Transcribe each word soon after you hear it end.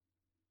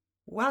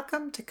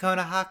Welcome to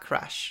Konoha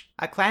Crush,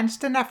 a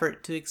clandestine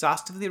effort to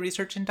exhaustively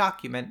research and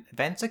document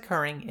events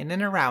occurring in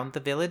and around the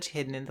village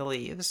hidden in the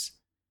leaves.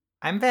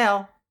 I'm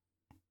Vale.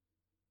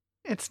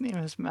 Its name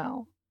is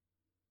Mal.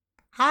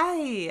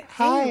 Hi!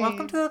 Hi. Hey,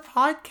 welcome to the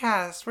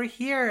podcast. We're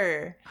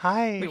here.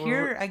 Hi. We're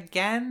here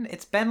again.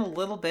 It's been a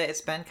little bit. It's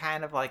been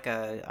kind of like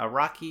a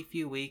rocky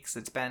few weeks.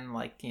 It's been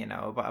like,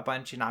 a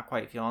bunch of not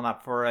quite feeling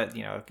up for it.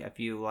 A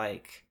few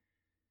like...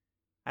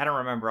 I don't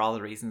remember all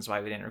the reasons why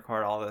we didn't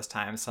record all those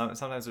times.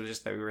 Sometimes it was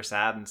just that we were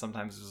sad, and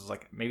sometimes it was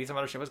like maybe some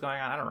other shit was going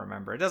on. I don't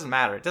remember. It doesn't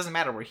matter.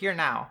 We're here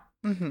now.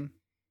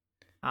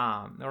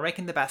 Mm-hmm. We're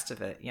making the best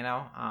of it,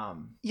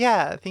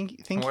 Yeah. Thank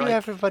you, like,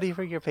 everybody,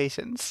 for your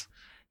patience.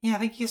 Yeah,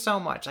 thank you so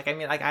much.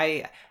 I'm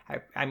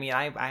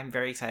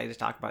very excited to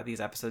talk about these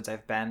episodes.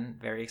 I've been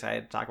very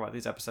excited to talk about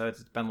these episodes.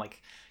 It's been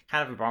like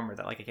kind of a bummer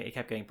that like it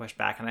kept getting pushed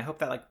back, and I hope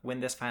that like when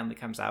this finally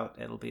comes out,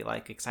 it'll be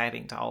like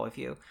exciting to all of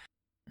you.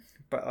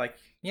 But like,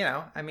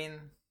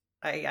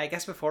 I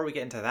guess before we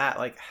get into that,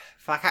 like,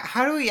 fuck,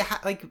 how do we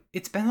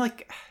it's been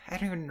like I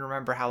don't even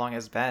remember how long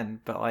it's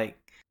been, but like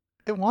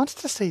it wants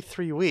to say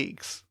 3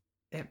 weeks.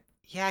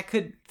 I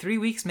could 3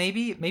 weeks,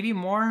 maybe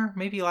more,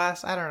 maybe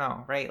less. I don't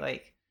know, right?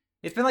 Like.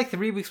 It's been like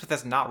 3 weeks with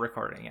us not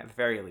recording at the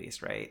very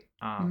least, right?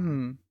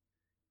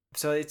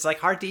 So it's like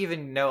hard to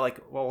even know,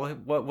 like, well,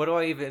 where do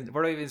I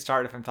even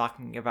start if I'm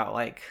talking about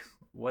like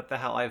what the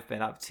hell I've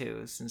been up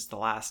to since the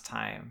last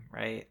time,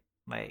 right?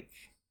 Like,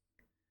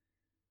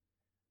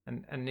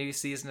 a new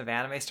season of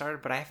anime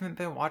started, but I haven't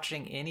been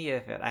watching any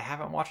of it. I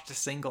haven't watched a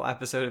single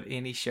episode of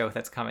any show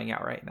that's coming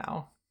out right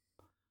now.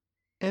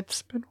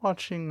 It's been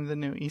watching the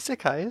new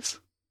isekais.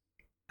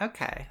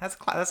 Okay, that's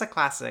a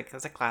classic.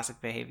 That's a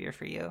classic behavior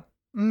for you.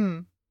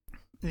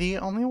 The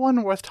only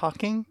one worth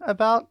talking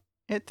about,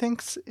 it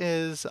thinks,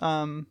 is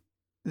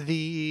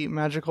the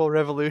magical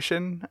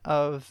revolution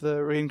of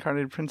the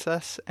reincarnated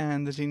princess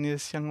and the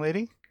genius young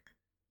lady.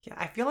 Yeah,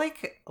 I feel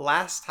like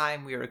last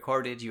time we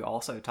recorded, you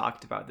also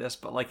talked about this,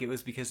 but like it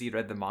was because you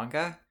read the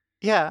manga.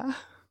 Yeah.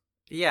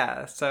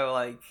 Yeah. So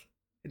like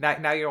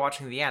now you're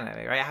watching the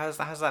anime, right? How's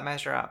that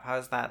measure up?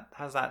 How's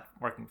that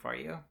working for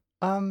you?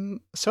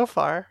 So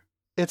far,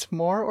 it's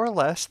more or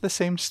less the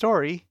same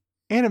story,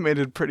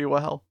 animated pretty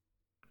well.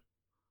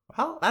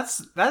 Well, that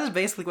is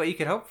basically what you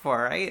could hope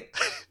for, right?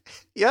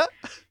 Yeah.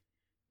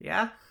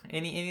 Yeah.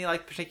 Any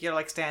like particular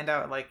like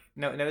standout like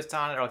notes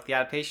on it or like the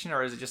adaptation,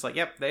 or is it just like,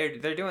 yep, they're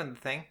doing the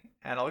thing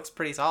and it looks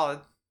pretty solid?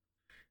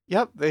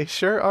 Yep, they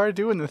sure are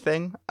doing the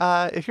thing.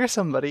 If you're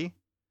somebody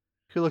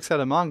who looks at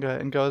a manga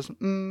and goes,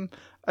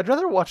 I'd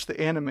rather watch the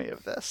anime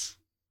of this,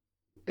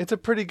 it's a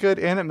pretty good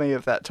anime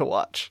of that to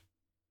watch.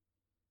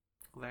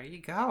 There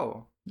you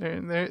go.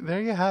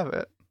 There you have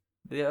it.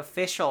 The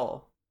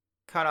official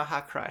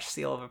Konoha Crush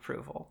seal of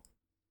approval.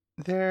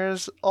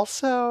 There's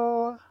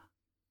also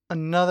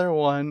another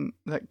one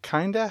that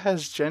kinda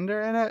has gender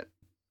in it,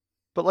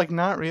 but like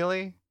not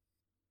really.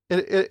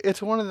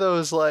 It's one of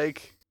those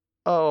like,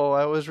 oh,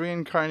 I was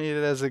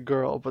reincarnated as a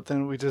girl, but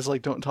then we just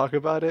like don't talk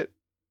about it,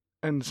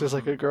 and it's just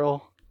like a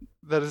girl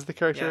that is the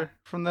character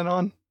from then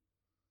on.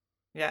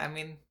 Yeah, I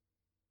mean,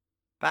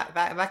 that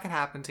can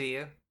happen to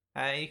you,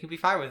 and you can be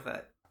fine with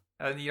it,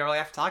 and you don't really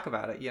have to talk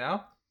about it,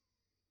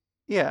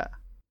 Yeah.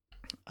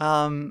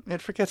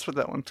 It forgets what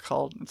that one's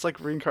called. It's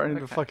like reincarnated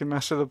to fucking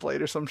Master the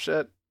Blade or some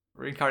shit.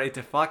 Reincarnated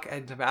to fuck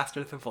and to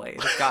Master the Blade.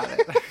 Got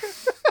it.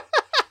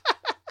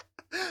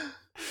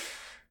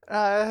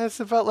 It's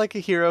about like a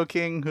hero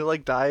king who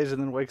like dies and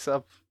then wakes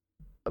up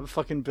a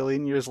fucking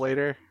billion years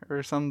later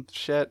or some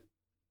shit.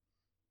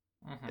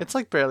 It's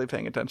like barely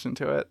paying attention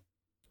to it.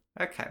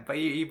 Okay, but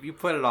you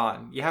put it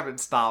on. You haven't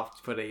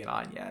stopped putting it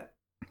on yet.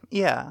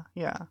 Yeah.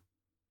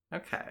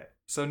 Okay.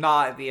 So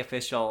not the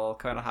official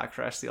Konoha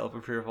Crush seal of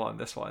approval on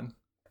this one.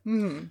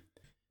 The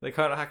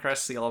Konoha Crush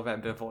seal of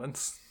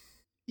ambivalence.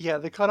 Yeah,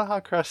 the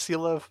Konoha Crush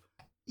seal of,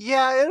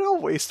 yeah,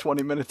 it'll waste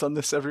 20 minutes on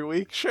this every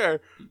week,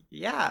 sure.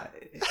 Yeah.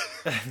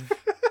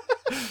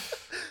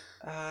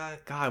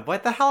 God,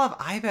 what the hell have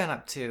I been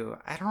up to?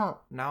 I don't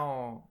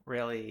know,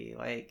 really.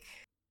 Like,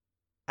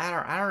 I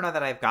don't know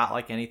that I've got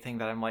like anything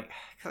that I'm like.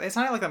 Cause it's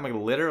not like I'm like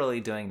literally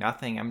doing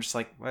nothing. I'm just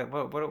like,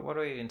 what do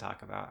we even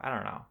talk about? I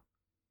don't know.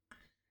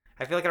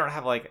 I feel like I don't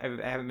have like I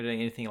haven't been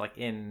doing anything like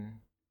in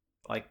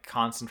like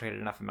concentrated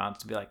enough amounts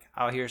to be like,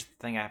 oh, here's the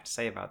thing I have to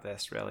say about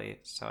this, really.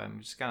 So I'm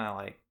just gonna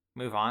like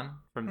move on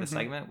from this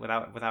segment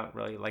without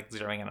really like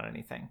zeroing in on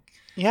anything.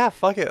 Yeah,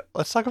 fuck it.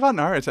 Let's talk about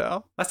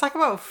Naruto. Let's talk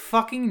about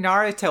fucking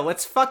Naruto.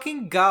 Let's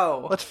fucking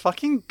go. Let's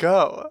fucking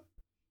go.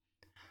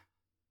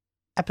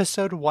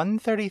 Episode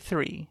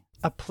 133,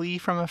 A Plea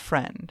from a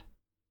Friend.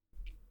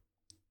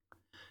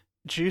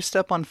 Juiced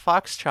up on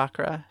Fox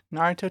Chakra,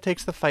 Naruto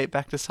takes the fight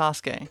back to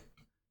Sasuke.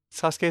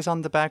 Sasuke's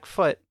on the back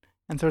foot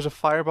and throws a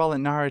fireball at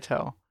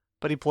Naruto,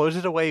 but he blows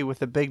it away with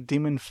a big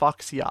demon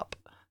fox yop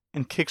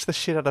and kicks the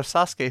shit out of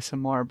Sasuke some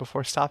more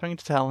before stopping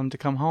to tell him to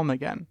come home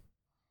again.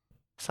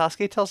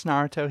 Sasuke tells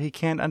Naruto he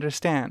can't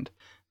understand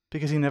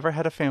because he never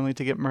had a family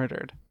to get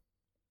murdered.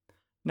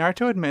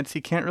 Naruto admits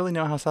he can't really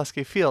know how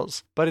Sasuke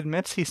feels, but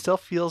admits he still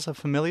feels a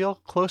familial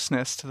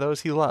closeness to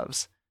those he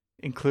loves,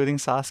 including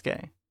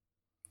Sasuke.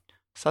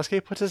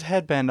 Sasuke puts his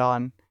headband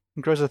on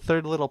and grows a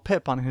third little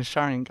pip on his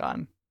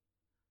Sharingan.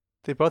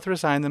 They both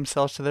resign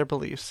themselves to their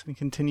beliefs and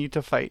continue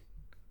to fight.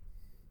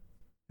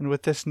 And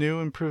with this new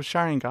improved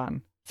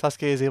Sharingan,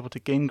 Sasuke is able to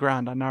gain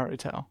ground on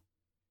Naruto.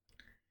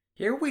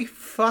 Here we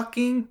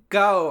fucking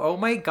go. Oh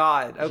my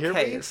god.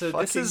 Okay, so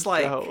this is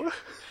like go.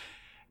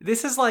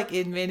 This is like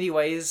in many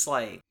ways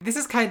like this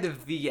is kind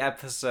of the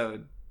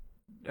episode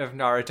of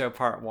Naruto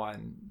Part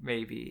 1,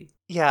 maybe.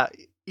 Yeah,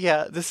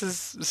 this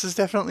is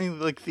definitely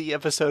like the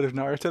episode of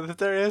Naruto that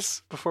there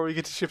is before we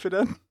get to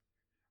Shippuden.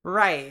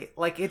 Right.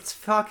 Like it's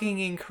fucking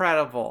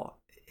incredible.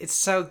 It's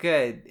so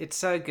good. It's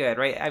so good,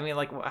 right? I mean,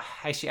 like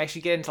I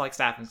should get into like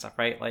staff and stuff,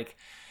 right? Like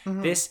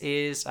this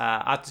is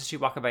Atsushi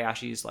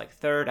Wakabayashi's like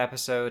third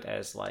episode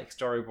as like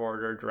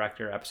storyboarder,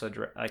 director,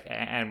 like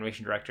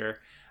animation director.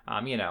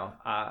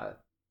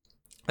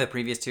 The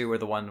previous two were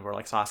the one where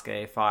like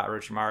Sasuke fought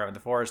Orochimaru in the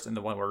forest, and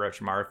the one where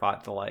Orochimaru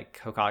fought the like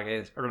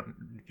Hokage. Or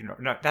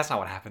no, that's not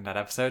what happened in that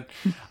episode.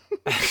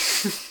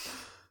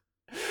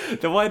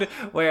 The one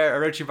where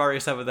Orochimaru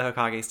summoned the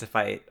Hokages to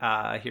fight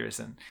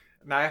Hiruzen.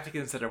 Now I have to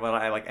consider whether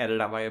I like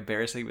edit out my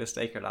embarrassing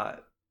mistake or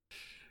not.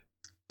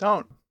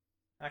 Don't.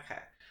 Okay.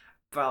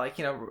 But like,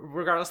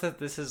 regardless that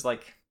this is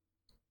like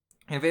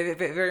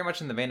very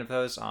much in the vein of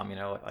those,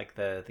 like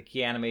the key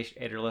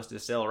animator list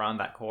is still around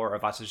that core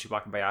of Atsushi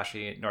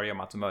Wakabayashi, Norio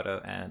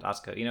Matsumoto, and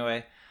Asuka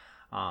Inoue.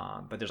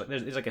 But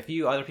there's like a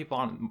few other people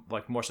on,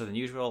 like more so than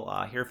usual.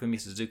 Hirofumi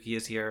Suzuki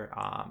is here,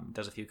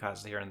 does a few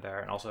cuts here and there,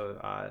 and also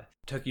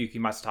Tokiyuki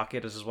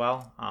Matsutake does as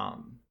well.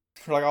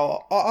 For like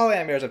all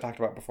animators I've talked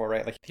about before,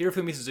 right? Like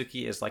Hirofumi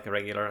Suzuki is like a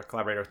regular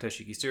collaborator with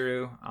Toshiki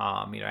Suru,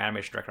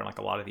 animation director on like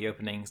a lot of the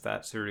openings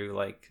that Suru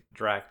like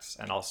directs,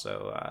 and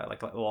also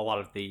like a lot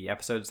of the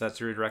episodes that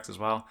Suru directs as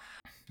well.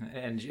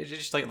 And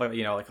just like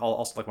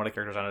also like one of the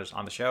characters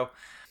on the show.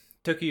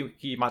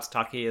 Tokiyuki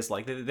Matsutake is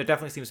like there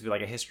definitely seems to be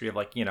like a history of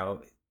like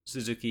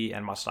Suzuki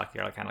and Matsutake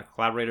are like kind of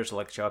collaborators who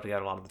like show up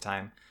together a lot of the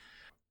time.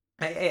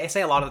 I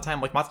say a lot of the time,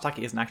 like Matsutake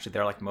isn't actually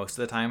there like most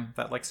of the time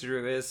that like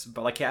Suru is,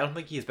 but like I don't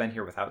think he's been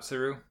here without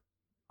Suru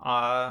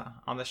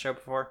on the show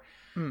before.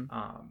 And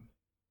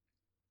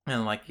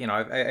like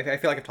I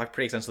feel like I've talked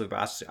pretty extensively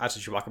about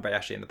Atsushi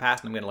Wakabayashi in the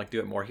past, and I'm gonna like do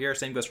it more here.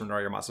 Same goes for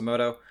Norio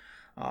Matsumoto.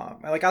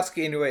 And like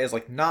Atsuki Inoue is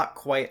like not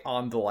quite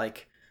on the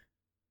like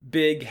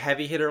big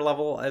heavy hitter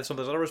level of some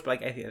of those others,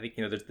 but like I think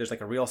there's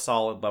like a real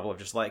solid level of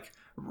just like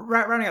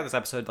rounding out this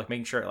episode, like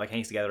making sure it like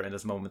hangs together in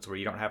those moments where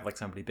you don't have like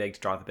somebody big to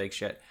draw the big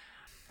shit.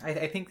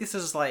 I think this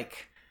is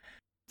like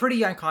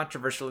pretty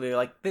uncontroversially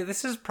like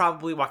this is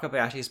probably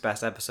Wakabayashi's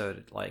best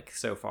episode like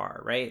so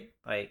far, right?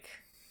 Like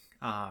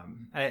I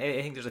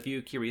think there's a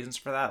few key reasons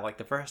for that. Like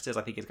the first is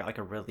I think it's got like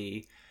a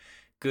really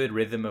good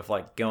rhythm of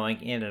like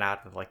going in and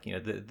out of like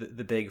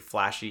the big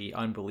flashy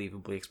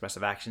unbelievably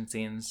expressive action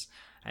scenes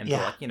and the,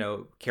 like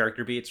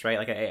character beats, right?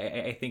 Like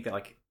I think that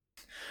like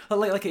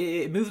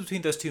it moves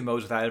between those two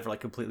modes without ever like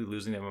completely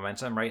losing the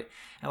momentum, right?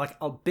 And like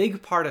a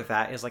big part of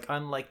that is like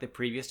unlike the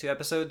previous two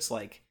episodes,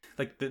 like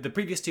the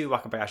previous two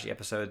Wakabayashi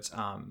episodes,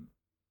 Norio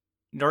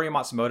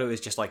Matsumoto is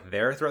just like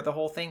there throughout the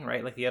whole thing,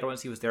 right? Like the other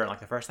ones he was there in like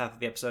the first half of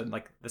the episode, and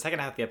like the second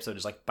half of the episode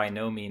is like by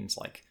no means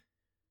like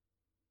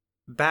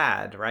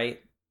bad,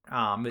 right?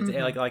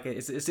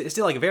 It's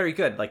still like very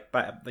good, like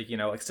but like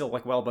like still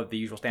like well above the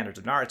usual standards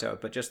of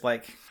Naruto, but just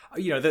like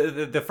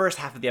the first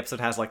half of the episode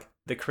has like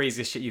the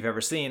craziest shit you've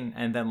ever seen,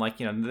 and then like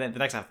the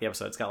next half of the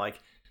episode it's got like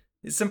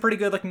some pretty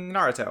good looking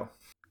Naruto.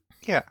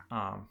 Yeah.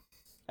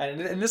 And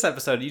in this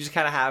episode, you just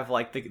kind of have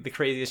like the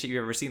craziest shit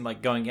you've ever seen,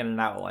 like going in and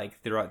out like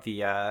throughout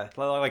the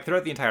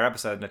entire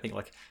episode. And I think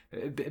like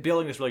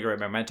building this really great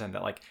momentum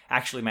that like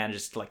actually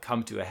manages to like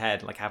come to a head,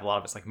 and, like have a lot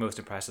of its like most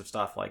impressive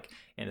stuff like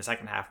in the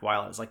second half,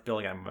 while it's like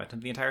building on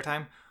momentum the entire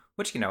time.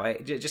 Which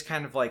just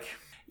kind of like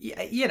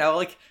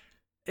like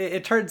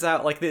it turns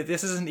out like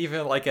this isn't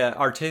even like an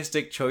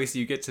artistic choice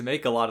you get to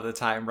make a lot of the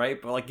time,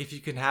 right? But like if you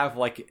can have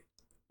like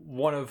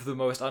one of the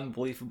most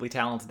unbelievably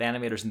talented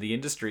animators in the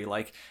industry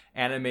like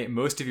animate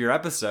most of your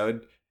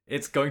episode,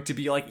 it's going to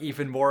be like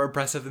even more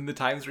impressive than the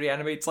times where he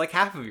animates like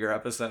half of your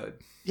episode.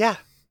 Yeah,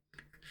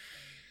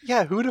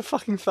 who would have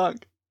fucking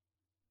thunk?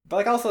 But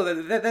like also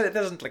that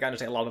doesn't like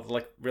understand a lot of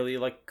like really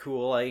like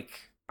cool like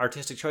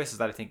artistic choices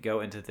that I think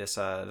go into this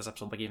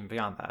episode, like even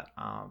beyond that.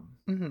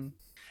 And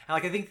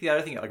like I think the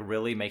other thing that like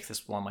really makes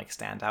this one like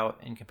stand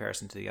out in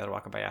comparison to the other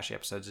Wakabayashi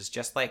episodes is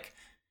just like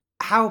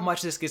how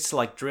much this gets to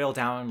like drill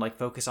down, like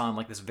focus on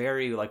like this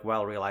very like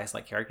well realized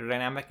like character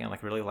dynamic and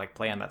like really like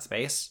play on that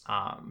space.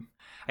 I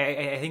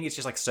think it's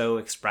just like so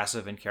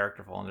expressive and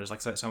characterful, and there's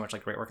like so much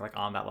like great work like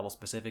on that level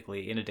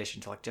specifically, in addition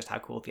to like just how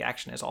cool the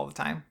action is all the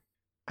time.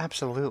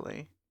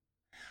 Absolutely.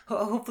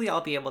 Hopefully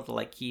I'll be able to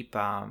like keep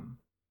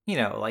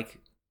like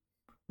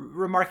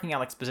remarking on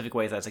like specific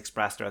ways that's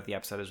expressed throughout the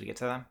episode as we get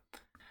to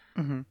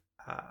them.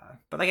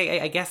 But like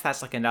I guess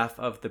that's like enough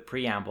of the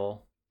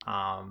preamble.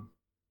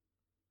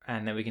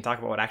 And then we can talk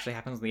about what actually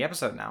happens in the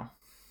episode now.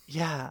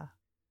 Yeah.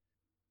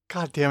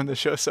 God damn, the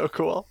show's so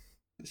cool.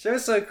 The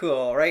show's so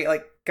cool, right?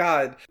 Like,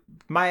 God,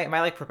 my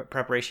like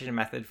preparation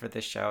method for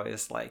this show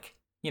is like,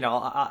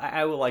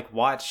 I will like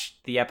watch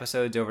the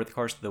episodes over the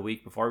course of the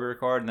week before we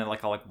record, and then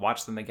like I'll like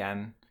watch them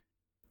again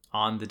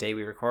on the day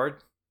we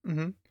record.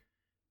 Mm-hmm.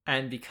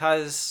 And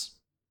because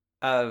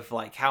of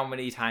like how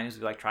many times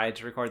we like tried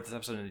to record this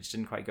episode and it just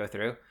didn't quite go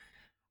through,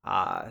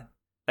 that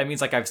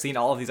means like I've seen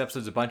all of these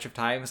episodes a bunch of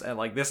times, and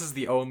like this is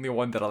the only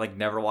one that I like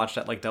never watched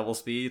at like double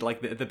speed.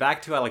 Like the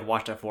back two I like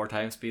watched at 4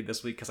 times speed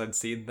this week because I'd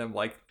seen them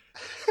like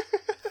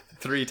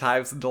 3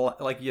 times in the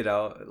like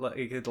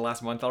the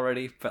last month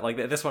already. But like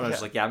this one I was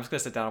just like, yeah, I'm just gonna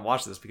sit down and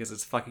watch this because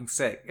it's fucking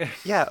sick.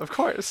 Yeah, of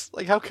course.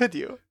 Like, how could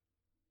you?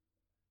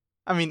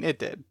 I mean, it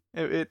did.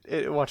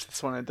 It watched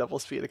this one at double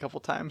speed a couple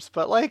times,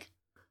 but like,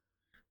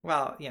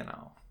 well,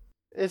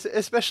 it's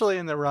especially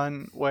in the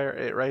run where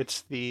it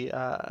writes the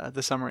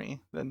summary.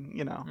 Then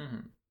mm-hmm.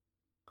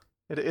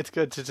 it's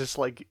good to just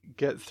like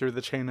get through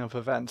the chain of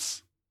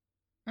events.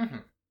 Mm-hmm.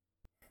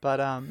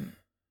 But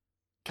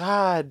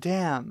god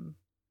damn.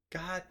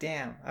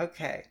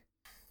 Okay.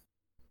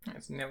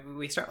 So,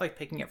 we start like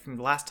picking up from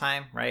the last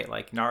time, right?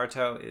 Like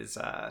Naruto is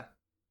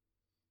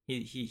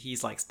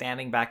he's like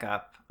standing back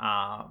up.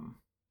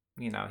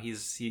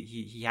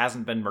 He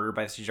hasn't been murdered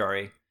by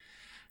Chidori.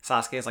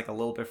 Sasuke is like a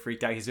little bit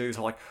freaked out. He's doing this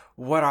whole like,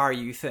 "What are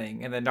you?"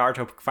 thing, and then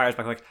Naruto fires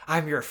back like,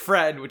 "I'm your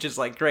friend," which is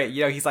like great.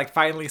 He's like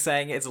finally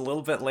saying it. It's a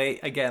little bit late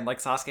again. Like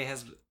Sasuke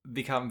has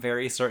become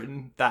very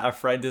certain that a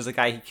friend is a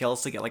guy he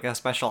kills to get like a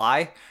special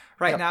eye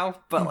right now.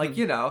 But like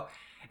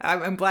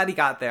I'm glad he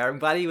got there. I'm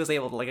glad he was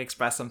able to like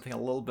express something a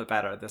little bit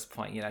better at this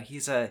point.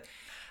 He's I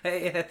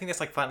think that's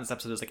like fun in this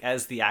episode is like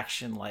as the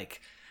action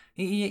like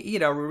he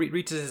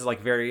reaches his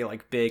like very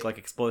like big like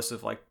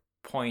explosive like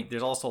point.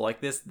 There's also like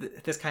this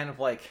kind of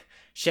like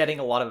shedding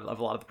a lot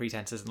of the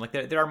pretenses, and like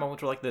there are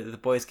moments where like the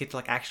boys get to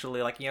like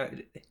actually like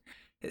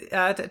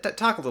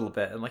talk a little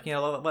bit and like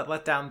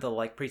let down the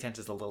like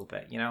pretenses a little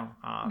bit.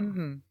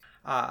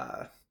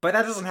 But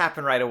that doesn't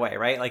happen right away,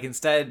 right? Like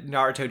instead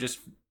Naruto just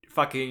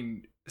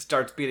fucking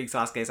starts beating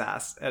Sasuke's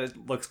ass, and it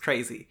looks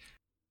crazy.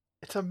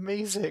 It's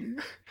amazing.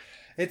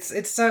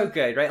 It's so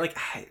good, right?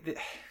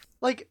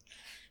 Like,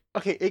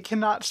 okay, it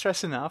cannot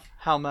stress enough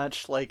how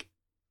much like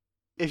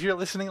if you're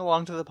listening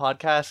along to the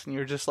podcast and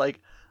you're just like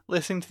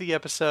listening to the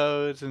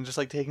episodes and just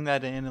like taking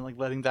that in and like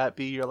letting that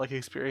be your like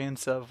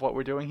experience of what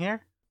we're doing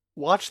here,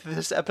 watch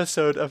this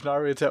episode of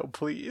Naruto,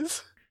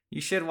 please.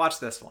 You should watch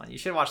this one.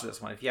 If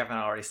you haven't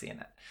already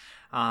seen it.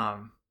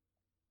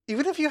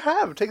 Even if you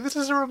have, take this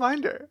as a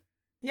reminder.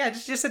 Yeah,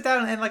 just sit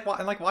down and like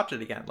watch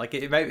it again. Like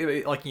it might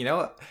be, like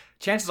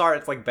chances are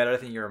it's like better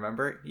than you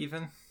remember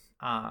even.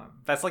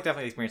 That's like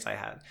definitely the experience I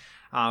had.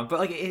 But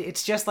like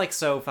it's just like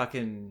so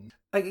fucking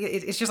like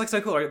it's just like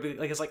so cool. Right?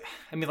 Like it's like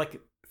I mean like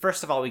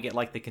first of all we get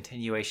like the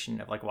continuation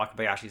of like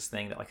Wakabayashi's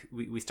thing that like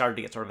we started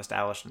to get sort of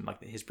established in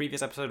like his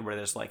previous episode where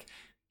there's like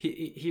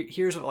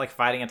here's what like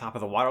fighting on top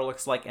of the water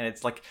looks like, and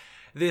it's like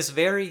this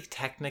very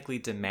technically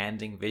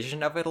demanding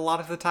vision of it a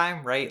lot of the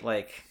time, right?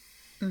 Like.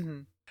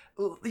 Mm-hmm.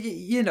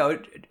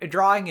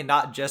 Drawing and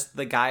not just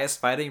the guys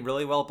fighting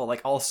really well, but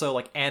like also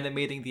like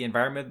animating the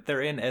environment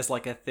they're in as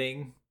like a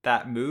thing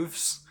that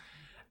moves,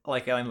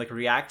 like and like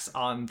reacts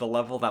on the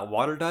level that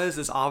water does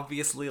is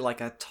obviously like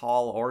a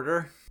tall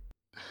order.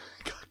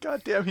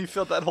 God damn, he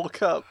filled that whole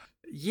cup.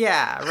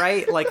 Yeah,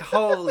 right. Like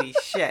holy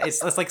shit,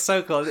 it's like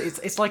so cool.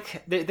 It's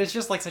like there's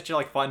just like such a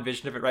like fun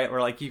vision of it, right? Where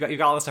like you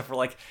got all this stuff where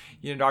like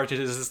Naruto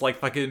is this like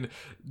fucking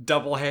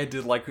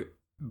double-handed like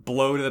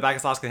blow to the back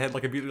of Sasuke's head,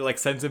 like immediately like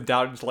sends him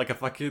down into like a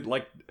fucking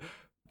like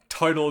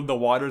tunnel in the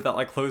water that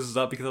like closes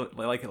up because of,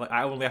 like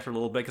I only after a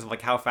little bit because of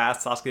like how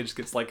fast Sasuke just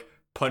gets like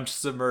punch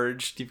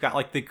submerged. You've got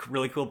like the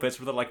really cool bits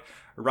where they're like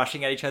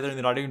rushing at each other and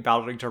they're not even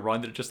battling to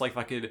run, they're just like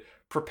fucking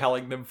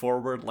propelling them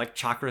forward, like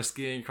chakra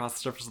skiing across the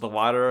surface of the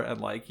water,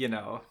 and like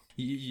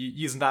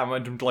using that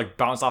momentum to like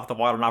bounce off the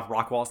water and off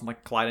rock walls and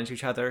like collide into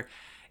each other.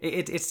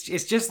 It's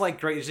just like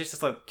great. It's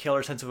just like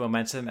killer sense of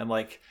momentum, and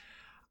like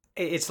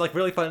it's like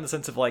really fun in the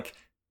sense of like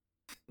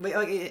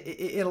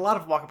in a lot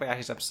of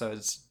Wakabayashi's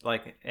episodes,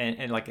 like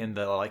and like in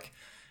the like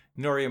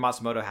Norio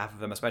Matsumoto half of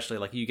them especially,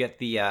 like you get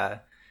the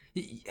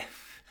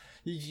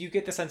you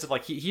get the sense of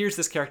like here's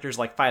this character's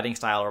like fighting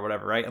style or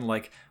whatever, right? And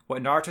like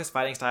what Naruto's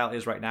fighting style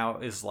is right now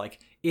is like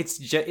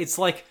it's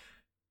like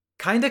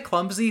kind of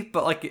clumsy,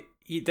 but like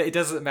it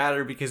doesn't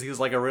matter because he's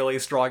like a really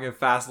strong and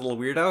fast little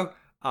weirdo,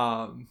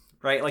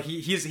 right? Like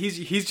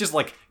he's just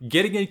like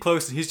getting in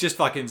close and he's just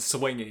fucking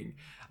swinging.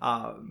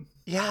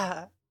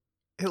 Yeah,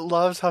 it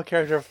loves how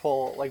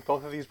characterful like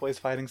both of these boys'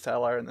 fighting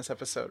style are in this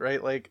episode,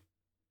 right? Like,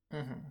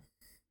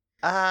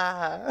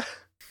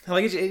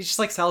 like it just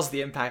like sells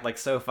the impact like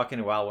so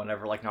fucking well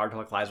whenever like Naruto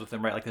like lies with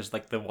him, right? Like there's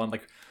like the one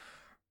like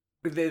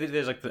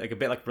there's like a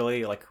bit like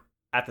really like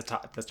at the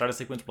top, the start of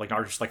the sequence where like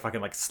Naruto just like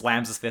fucking like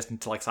slams his fist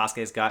into like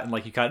Sasuke's gut, and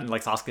like you cut in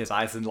like Sasuke's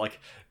eyes, and like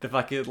the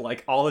fucking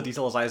like all the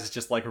detail of his eyes is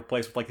just like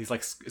replaced with like these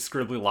like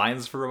scribbly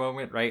lines for a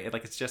moment, right? And,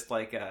 like it's just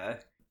like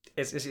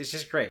it's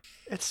just great.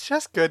 It's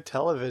just good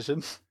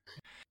television.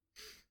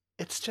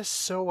 It's just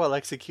so well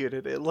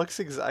executed. It looks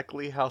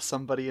exactly how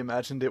somebody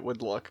imagined it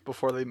would look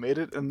before they made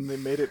it, and they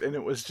made it, and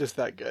it was just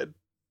that good.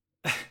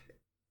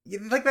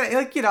 Like that,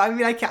 like, you know, I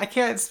mean, I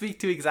can't speak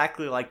to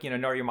exactly, like, you know,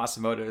 Norio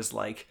Matsumoto's,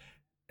 like,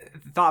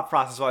 thought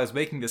process while I was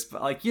making this,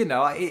 but, like, you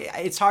know,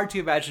 it's hard to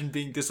imagine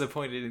being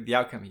disappointed in the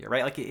outcome here,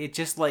 right? Like, it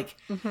just, like,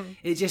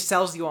 it just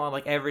sells you on,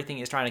 like, everything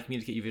it's trying to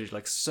communicate you visually,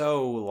 like,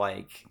 so,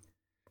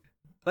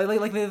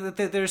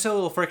 there's so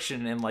little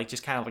friction in, like,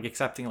 just kind of, like,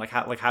 accepting, like,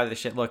 how the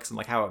shit looks and,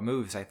 like, how it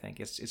moves. I think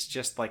it's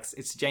just, like,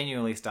 it's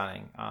genuinely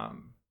stunning.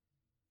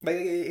 Like,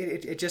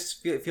 it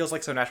just feels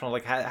like so natural.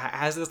 Like,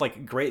 has this,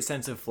 like, great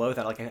sense of flow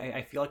that, like,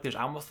 I feel like there's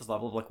almost this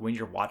level of, like, when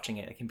you're watching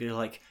it, it can be,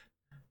 like,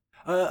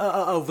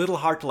 a little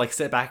hard to, like,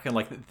 sit back and,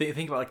 like,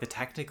 think about, like, the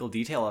technical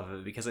detail of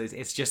it, because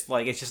it's just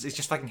like it's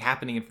just fucking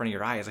happening in front of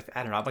your eyes. Like,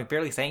 I don't know, I'm, like,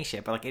 barely saying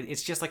shit, but, like,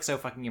 it's just, like, so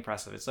fucking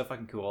impressive. It's so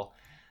fucking cool.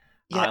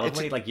 Yeah, I love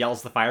when he, like,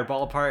 yells the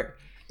fireball apart.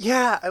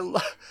 Yeah,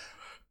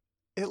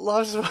 it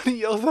loves when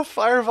he yells the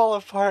fireball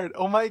apart.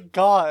 Oh my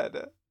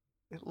god.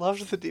 It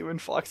loves the demon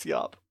fox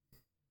yop.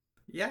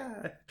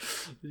 Yeah,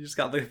 you just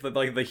got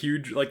the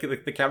huge, like,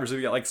 the camera's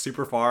moving out, like,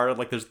 super far,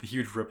 like, there's the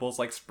huge ripples,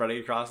 like, spreading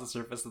across the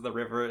surface of the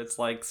river. It's,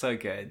 like, so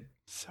good.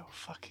 So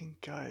fucking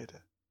good.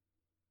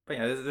 But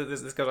yeah,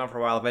 this goes on for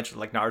a while. Eventually,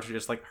 like, Naruto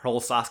just, like,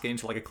 hurls Sasuke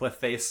into, like, a cliff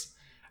face,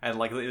 and,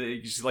 like,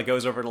 he just, like,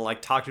 goes over to,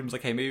 like, talk to him. He's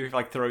like, hey, maybe if I,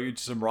 like, throw you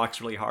to some rocks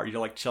really hard, you,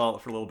 like, chill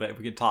out for a little bit,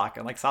 we can talk.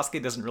 And, like,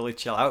 Sasuke doesn't really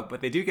chill out,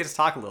 but they do get to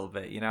talk a little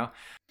bit, you know?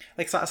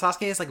 Like,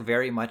 Sasuke is, like,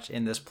 very much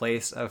in this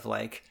place of,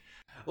 like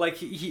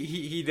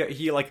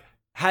he like,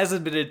 has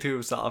admitted to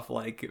himself,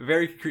 like,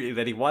 very concretely,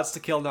 that he wants to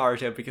kill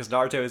Naruto because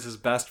Naruto is his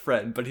best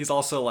friend, but he's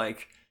also,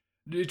 like,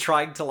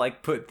 trying to,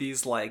 like, put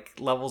these, like,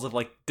 levels of,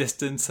 like,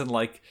 distance and,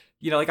 like,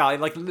 you know,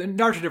 like,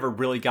 Naruto never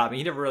really got me.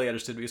 He never really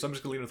understood me, so I'm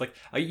just gonna leave it with, like,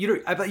 I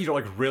bet you don't,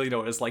 like, really know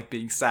what it's like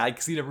being sad,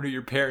 because you never knew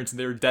your parents and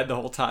they were dead the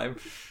whole time,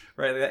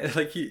 right?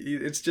 Like,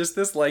 it's just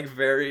this, like,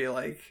 very,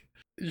 like,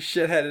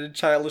 shitheaded,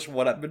 childish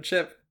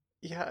one-upmanship.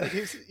 Yeah,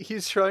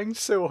 he's trying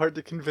so hard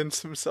to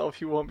convince himself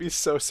he won't be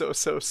so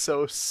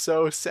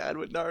sad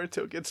when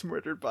Naruto gets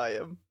murdered by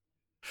him.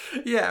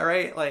 Yeah,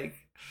 right? Like,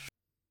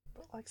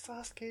 but, like,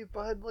 Sasuke,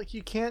 bud, like,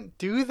 you can't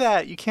do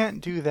that. You can't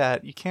do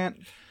that. You can't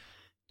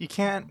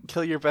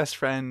kill your best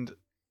friend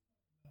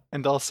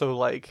and also,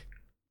 like,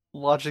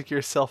 logic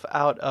yourself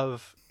out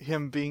of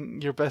him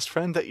being your best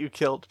friend that you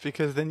killed,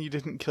 because then you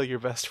didn't kill your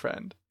best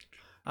friend.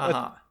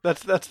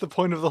 That's the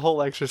point of the whole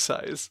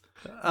exercise.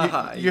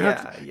 You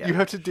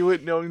have to do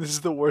it knowing this is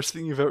the worst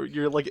thing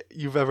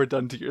you've ever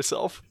done to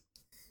yourself.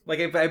 Like,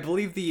 I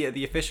believe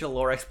the official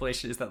lore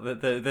explanation is that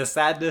the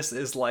sadness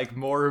is, like,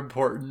 more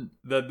important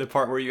than the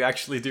part where you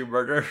actually do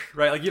murder,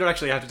 right? Like, you don't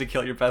actually have to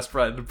kill your best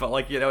friend, but,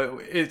 like, you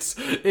know,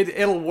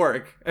 it'll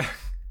work.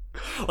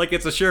 Like,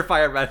 it's a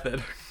surefire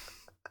method.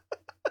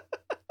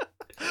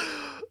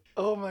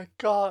 Oh my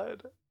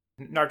god.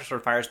 Naruto sort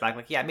of fires back,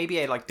 like, yeah,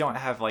 maybe I, like, don't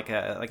have, like,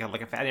 I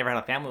never had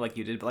a family like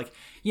you did, but, like,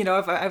 you know,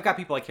 if I've got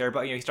people I care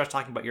about. You know, he starts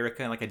talking about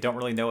Eureka, and, like, I don't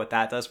really know what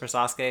that does for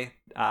Sasuke,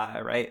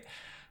 right?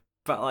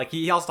 But, like,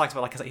 he also talks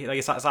about, like,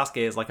 Sasuke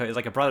is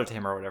like a brother to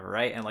him or whatever,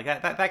 right? And, like,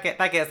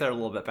 that gets there a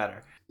little bit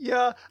better.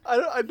 Yeah,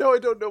 I know I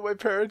don't know my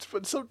parents,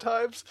 but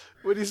sometimes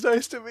when he's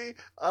nice to me,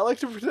 I like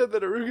to pretend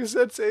that Iruka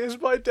Sensei is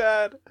my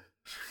dad.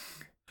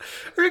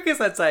 Iruka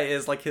Sensei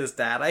is, like, his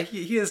dad.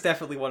 He is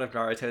definitely one of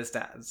Naruto's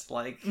dads.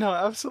 Like, no,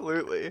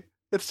 absolutely.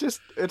 It's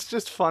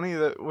just funny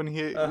that when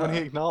he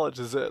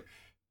acknowledges it,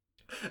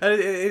 and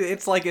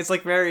it's like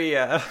very.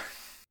 I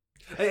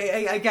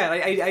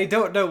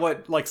don't know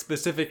what, like,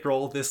 specific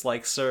role this,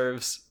 like,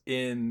 serves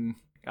in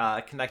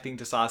connecting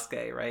to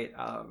Sasuke, right?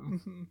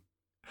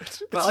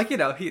 But, like, you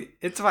know,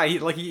 it's fine.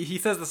 He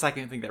says the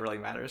second thing that really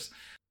matters.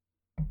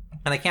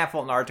 And I can't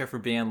fault Naruto for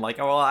being like,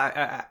 oh, well,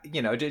 I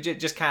you know,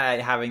 just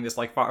kind of having this,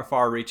 like,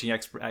 far-reaching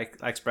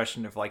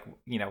expression of, like,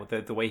 you know,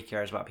 the way he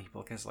cares about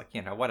people, because, like,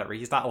 you know, whatever.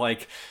 He's not,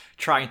 like,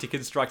 trying to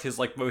construct his,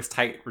 like, most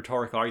tight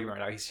rhetorical argument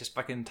right now. He's just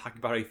fucking talking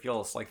about how he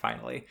feels, like,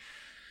 finally.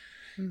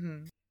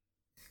 Mm-hmm.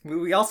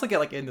 We also get,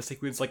 like, in the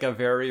sequence, like, a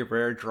very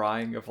rare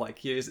drawing of,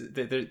 like,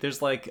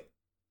 there's like,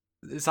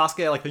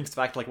 Sasuke, like, thinks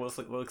back to, like, what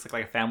looks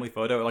like a family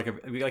photo,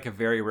 like a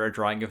very rare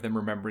drawing of them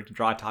remembering to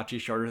draw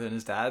Itachi shorter than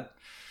his dad.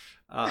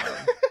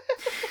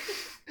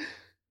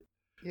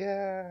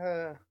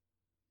 Yeah.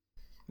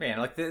 Man,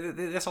 like,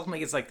 this ultimately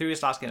gets, like, through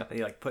his Sasuke enough that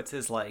he, like, puts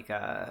his, like,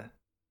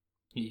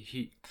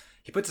 he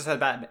puts his head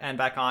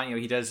back on. You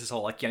know, he does his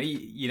whole, like,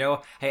 you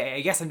know, hey,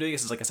 I guess I'm doing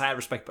this as, like, a sign of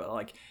respect, but,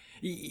 like,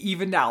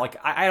 even now, like,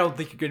 I don't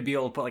think you're gonna be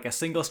able to put, like, a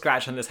single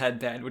scratch on this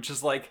headband, which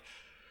is, like,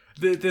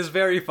 this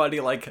very funny,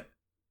 like,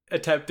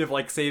 attempt of,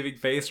 like, saving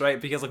face, right?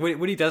 Because, like,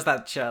 when he does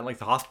that shit on, like,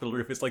 the hospital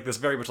roof, it's, like, this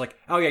very much like,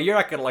 oh yeah, you're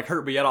not gonna, like,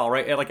 hurt me at all,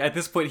 right? And, like, at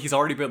this point, he's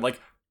already been, like,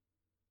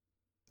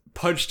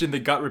 punched in the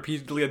gut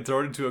repeatedly and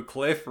thrown into a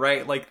cliff,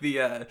 right? Like,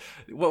 the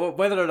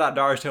whether or not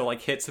Naruto,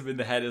 like, hits him in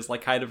the head is,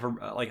 like, kind of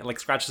like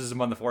scratches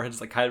him on the forehead is,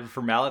 like, kind of a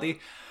formality.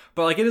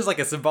 but like it is like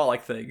a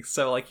symbolic thing.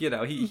 So like, you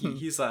know,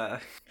 he's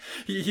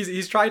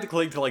trying to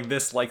cling to like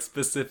this like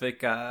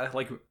specific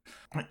like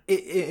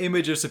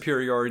image of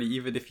superiority,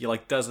 even if he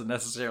like doesn't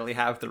necessarily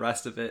have the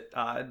rest of it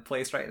in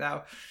place right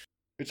now,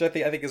 which I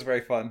think is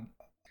very fun.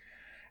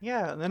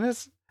 Yeah, and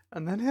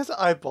then his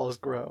eyeballs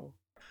grow.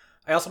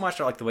 I also watched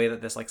like the way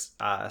that this like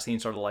scene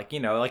sort of like, you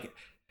know, like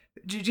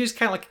just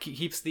kind of like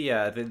keeps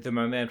the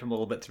momentum a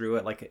little bit through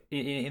it. Like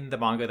in the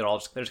manga, they're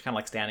just kind of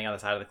like standing on the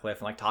side of the cliff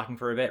and like talking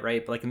for a bit,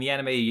 right? But like in the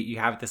anime, you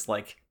have this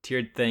like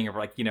tiered thing of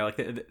like, you know,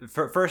 like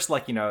first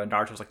like, you know,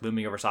 Naruto's like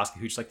looming over Sasuke,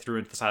 who just like threw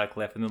into the side of the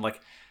cliff, and then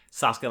like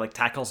Sasuke like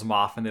tackles him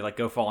off, and they like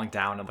go falling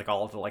down, and like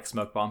all of the like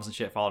smoke bombs and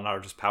shit fall in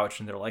Naruto's pouch,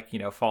 and they're like, you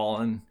know,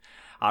 falling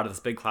out of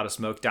this big cloud of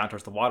smoke down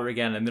towards the water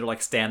again, and they're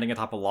like standing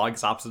atop of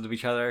logs opposite of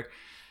each other.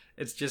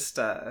 It's just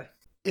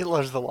It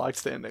loves the log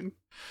standing.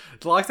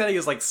 the log standing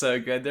is like so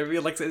good.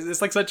 They're like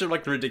it's like such a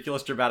like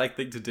ridiculous dramatic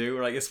thing to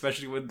do, like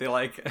especially when they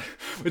like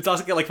when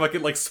Sasuke like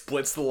fucking like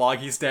splits the log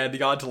he's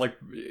standing on to like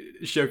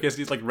showcase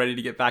he's like ready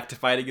to get back to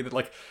fighting, and then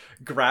like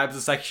grabs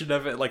a section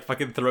of it and, like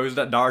fucking throws it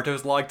at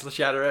Naruto's log to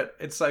shatter it.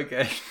 It's so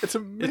good. It's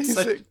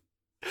amazing.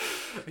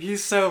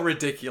 He's so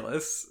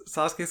ridiculous.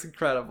 Sasuke's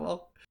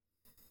incredible.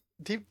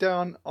 Deep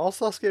down, all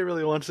Sasuke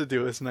really wants to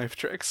do is knife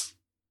tricks.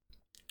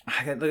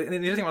 The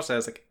other thing I'll say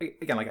is like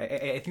again, like I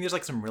think there's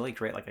like some really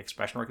great like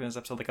expression work in this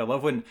episode. Like I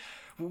love when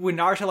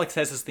Naruto like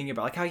says this thing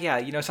about like, oh yeah,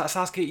 you know,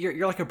 Sasuke,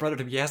 you're like a brother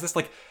to me. He has this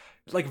like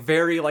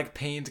very like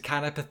pained,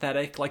 kind of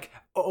pathetic, like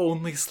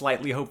only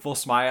slightly hopeful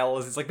smile.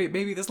 It's like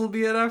maybe this will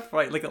be enough,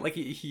 right? Like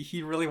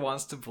he really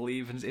wants to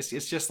believe, and it's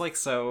just like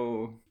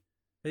so.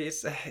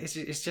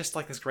 It's just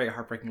like this great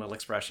heartbreaking little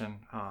expression.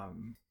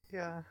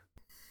 Yeah.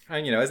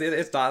 And you know,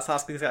 it's not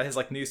Sasuke's got his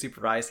like new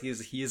super eyes.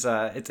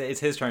 It's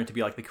his turn to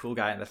be like the cool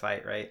guy in the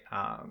fight, right?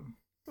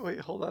 Wait,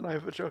 hold on. I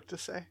have a joke to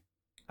say.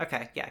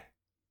 Okay, yeah.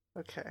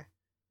 Okay.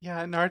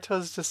 Yeah,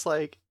 Naruto's just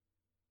like,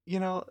 you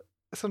know,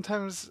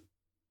 sometimes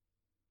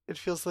it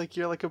feels like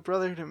you're like a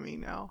brother to me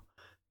now.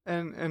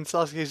 And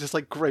Sasuke's just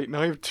like, great,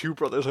 now I have two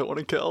brothers I want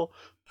to kill.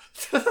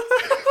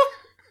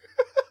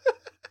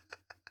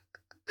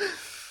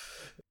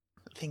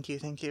 Thank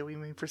you. We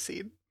may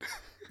proceed.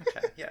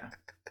 Okay, yeah.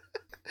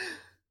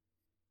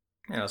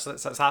 You know, so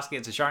Sasuke,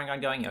 it's a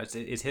Sharingan going. You know,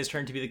 it's his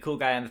turn to be the cool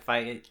guy in the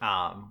fight.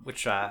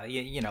 Which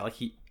you know, like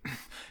he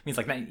means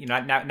like you know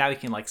now he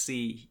can like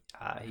see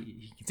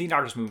he can see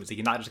Naruto's movements. He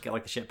can not just get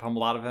like the shit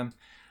pummeled out of him.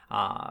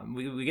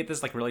 We get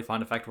this like really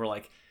fun effect where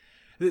like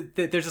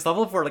there's this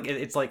level of where like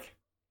it's like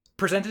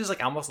presented as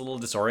like almost a little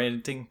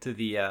disorienting to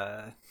the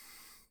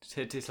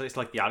to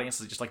like the audience.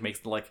 It just like makes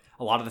the, like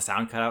a lot of the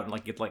sound cut out and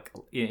like get like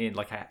in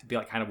like be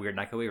like kind of weird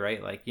and echoey,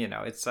 right? Like, you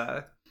know, it's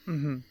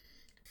Mm-hmm.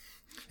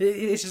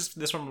 It's just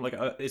this one like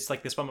it's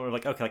like this one where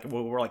like okay, like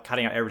we're like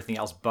cutting out everything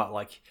else, but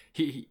like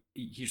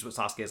he's what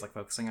Sasuke is like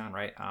focusing on,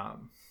 right?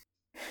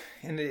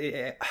 And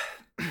I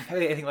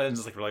think that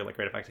is like really like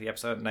great effect to the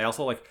episode, and I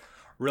also like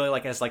really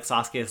like as like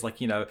Sasuke is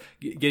like, you know,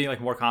 getting like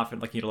more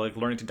confident, like, you know, like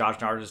learning to dodge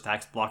Naruto's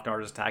attacks, block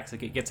Naruto's attacks,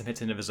 like it gets some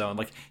hits into his zone,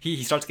 like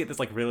he starts to get this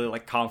like really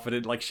like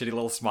confident like shitty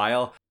little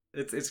smile.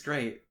 It's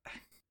great.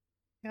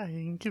 Yeah,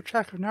 you can keep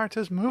track of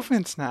Naruto's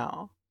movements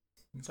now.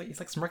 He's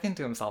like smirking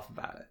to himself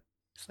about it.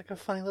 He's like a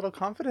funny little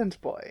confidence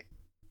boy.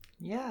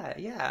 Yeah,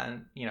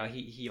 and you know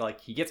he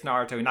gets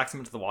Naruto, he knocks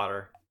him into the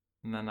water,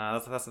 and then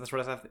that's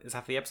where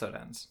half the episode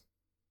ends.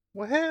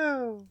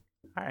 Woohoo! All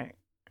right,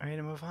 ready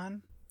to move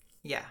on?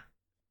 Yeah.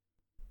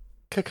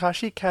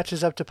 Kakashi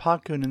catches up to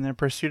Pakun in their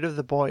pursuit of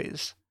the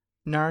boys.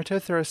 Naruto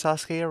throws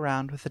Sasuke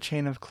around with a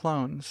chain of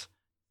clones,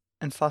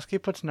 and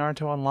Sasuke puts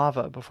Naruto on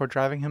lava before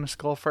driving him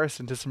skull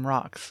first into some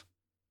rocks.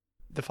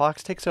 The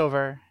fox takes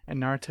over,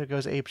 and Naruto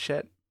goes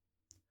apeshit.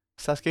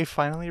 Sasuke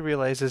finally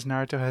realizes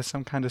Naruto has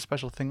some kind of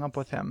special thing up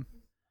with him.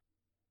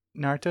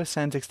 Naruto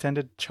sends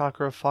extended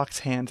chakra fox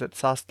hands at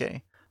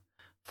Sasuke,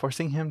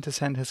 forcing him to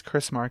send his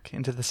curse mark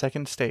into the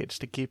second stage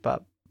to keep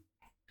up.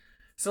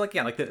 So like,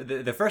 yeah, like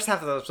the first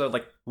half of the episode,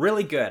 like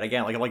really good.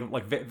 Again,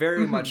 like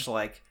very much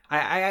like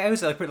I would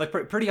say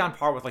like pretty on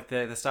par with like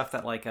the stuff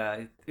that like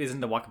is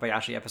in the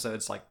Wakabayashi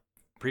episodes like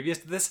previous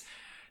to this.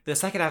 The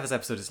second half of this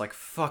episode is like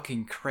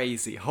fucking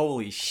crazy.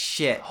 Holy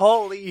shit!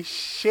 Holy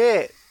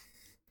shit!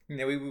 You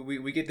know,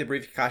 we get the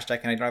brief Kakashi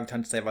deck, and I don't have a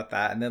ton to say about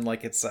that. And then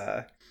like it's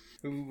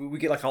we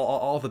get like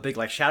all the big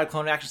like shadow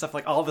clone action stuff.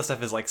 Like all this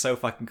stuff is like so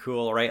fucking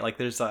cool, right? Like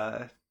there's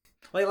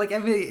like I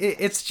mean,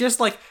 it's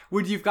just like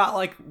when you've got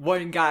like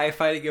one guy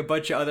fighting a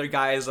bunch of other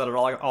guys that are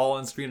all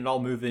on screen and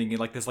all moving in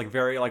like this like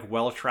very like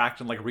well tracked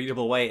and like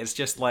readable way. It's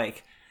just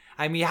like,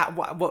 I mean,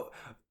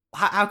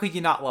 how could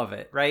you not love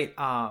it, right?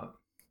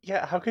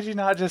 Yeah, how could you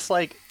not just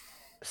like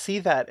see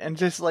that and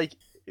just like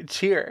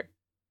cheer?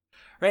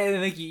 Right, and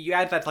then like, you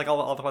add that to like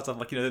all the parts of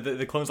like, you know,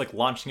 the clones like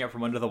launching out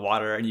from under the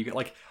water, and you get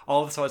like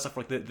all this other stuff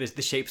like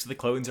the shapes of the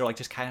clones are like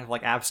just kind of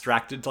like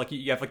abstracted. Like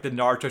you have like the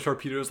Naruto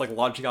torpedoes like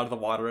launching out of the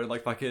water and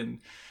like fucking.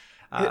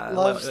 It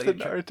loves the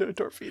Naruto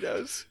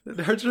torpedoes.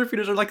 The Naruto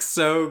torpedoes are like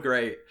so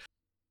great.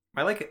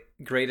 My like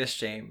greatest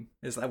shame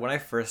is that when I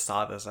first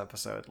saw this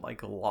episode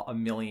like a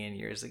million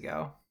years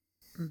ago,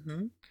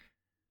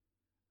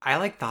 I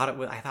like thought it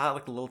was. I thought it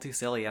looked a little too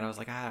silly, and I was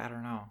like, I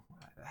don't know.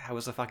 I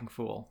was a fucking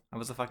fool. I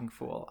was a fucking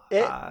fool.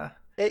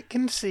 It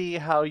can see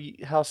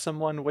how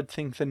someone would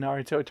think the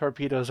Naruto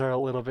torpedoes are a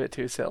little bit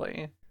too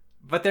silly.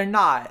 But they're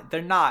not.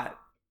 They're not.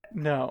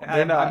 No,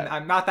 they're not.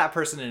 I'm not that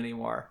person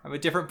anymore. I'm a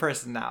different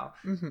person now.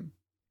 Mm-hmm.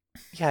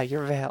 Yeah,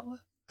 you're Veil.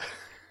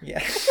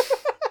 Yeah.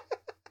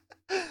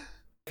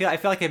 I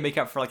feel like I make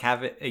up for like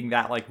having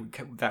that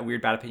like that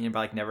weird bad opinion by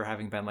like never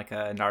having been like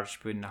a Naruto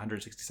Shippuden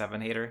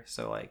 167 hater.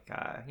 So like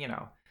you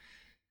know,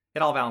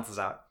 it all balances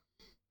out.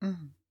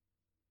 Mm-hmm.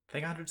 I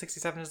think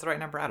 167 is the right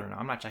number. I don't know.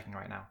 I'm not checking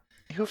right now.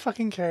 Who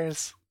fucking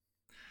cares?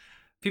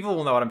 People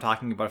will know what I'm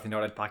talking about if they know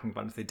what I'm talking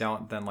about. If they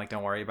don't, then like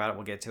don't worry about it.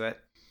 We'll get to it.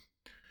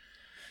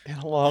 In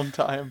a long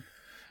time.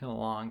 In a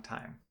long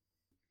time.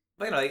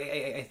 But you know,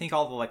 I think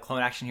all the like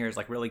clone action here is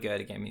like really good.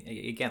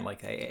 Again,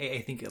 like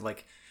I think it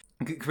like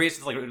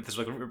creates like this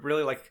like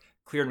really like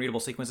clear and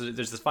readable sequences.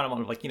 There's this fun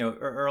moment of like, you know,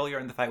 earlier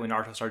in the fight when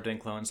Naruto started doing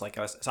clones, like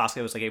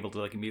Sasuke was like able to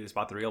like immediately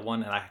spot the real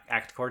one and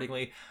act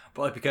accordingly.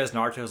 But like because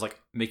Naruto is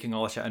like making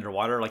all this shit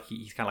underwater, like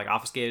he's kind of like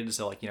obfuscated.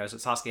 So like, you know, so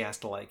Sasuke has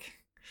to like.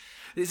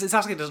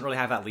 Sasuke doesn't really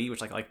have that lead,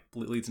 which like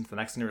leads into the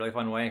next in a really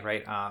fun way,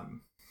 right?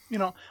 You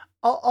know,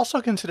 I'll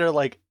also consider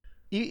like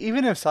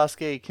even if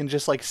Sasuke can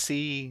just like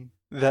see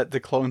that the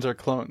clones are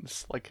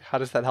clones, like how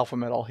does that help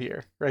him at all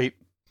here, right?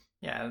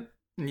 Yeah,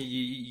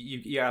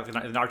 you have the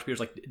Naruto is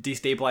like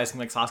destabilizing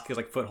like Sasuke's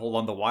like foothold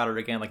on the water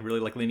again, like really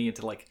like leaning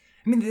into like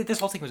I mean this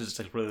whole sequence is just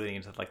like really leaning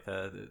into like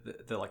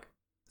the like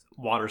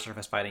water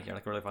surface fighting here,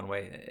 like a really fun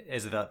way.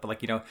 Is that but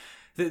like you know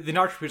the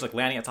Naruto is like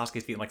landing at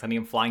Sasuke's feet and like sending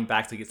him flying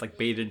back so he gets like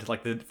baited into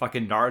like the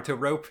fucking Naruto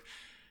rope.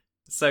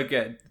 So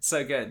good,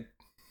 so good.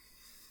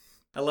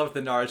 I love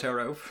the Naruto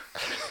rope.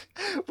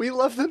 We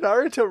love the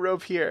Naruto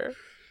rope here.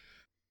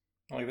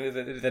 Like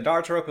the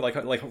Naruto rope,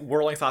 like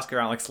whirling Sasuke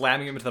around, like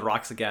slamming him into the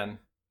rocks again.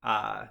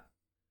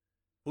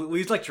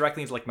 Leads like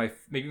directly into like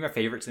maybe my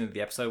favorite scene of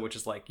the episode, which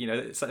is like you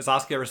know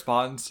Sasuke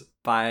responds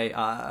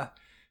by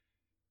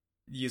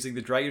using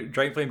the dragon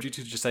flame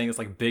jutsu, just setting this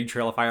like big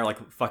trail of fire,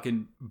 like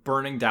fucking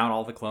burning down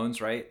all the clones,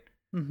 right?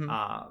 Mm-hmm.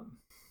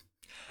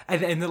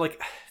 And then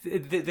like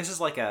this is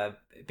like a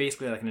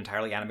basically like an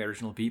entirely anime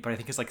original beat, but I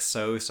think it's like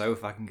so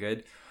fucking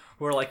good.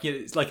 Where like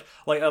you know,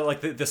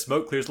 like the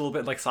smoke clears a little bit,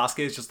 and, like Sasuke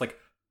is just like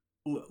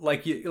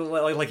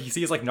he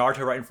sees like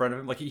Naruto right in front of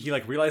him, like he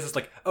like realizes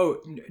like oh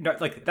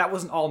like that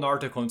wasn't all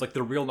Naruto clones, like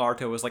the real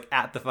Naruto was like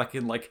at the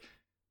fucking like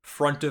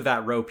front of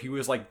that rope. He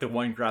was like the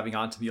one grabbing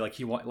onto me, like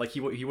he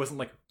wasn't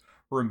like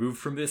removed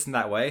from this in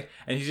that way,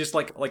 and he's just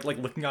like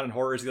looking on in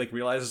horror as he like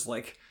realizes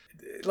like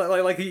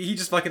he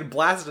just fucking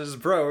blasted his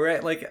bro,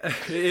 right? Like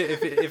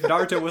if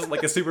Naruto wasn't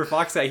like a super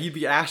fox guy, he'd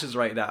be ashes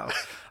right now.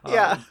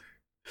 Yeah.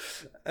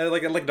 And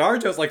like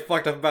Naruto's like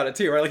fucked up about it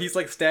too, right? Like he's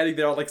like standing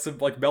there on like some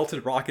like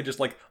melted rock and just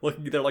like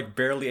looking there like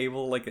barely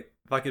able to like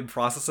fucking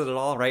process it at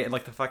all, right? And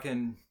like the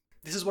fucking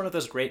this is one of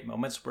those great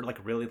moments where it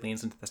like really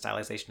leans into the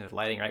stylization of the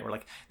lighting, right? Where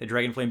like the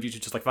dragon flame jutsu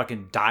just like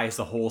fucking dyes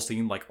the whole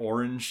scene like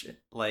orange,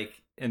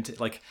 like into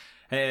like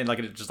and like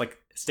it just like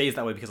stays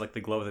that way because like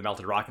the glow of the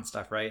melted rock and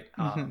stuff, right?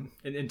 Mm-hmm.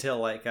 Until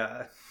like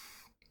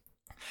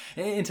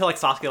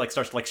Sasuke like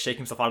starts to like shake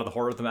himself out of the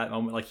horror of that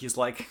moment, like he's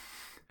like.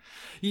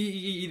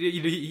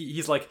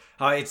 He's like,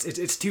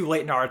 it's too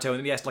late, Naruto, and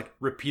then he has to like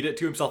repeat it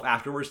to himself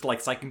afterwards to like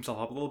psych himself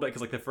up a little bit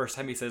because like the first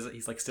time he says it,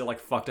 he's like still like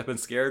fucked up and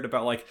scared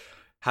about like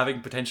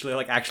having potentially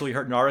like actually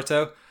hurt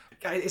Naruto.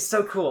 It's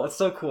so cool. It's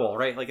so cool,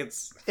 right? Like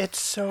it's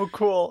so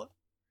cool.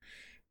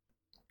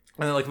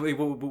 And then like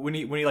when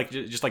he like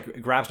just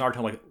like grabs Naruto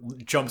and like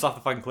jumps off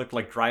the fucking cliff to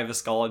like drive his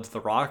skull into the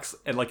rocks,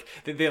 and like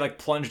they like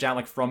plunge down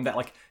like from that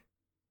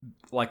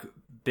like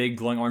big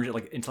glowing orange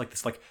like into like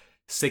this like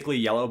sickly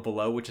yellow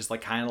below, which is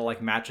like kind of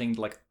like matching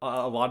like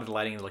a lot of the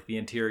lighting of like the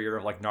interior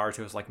of like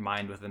Naruto's like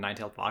mind with the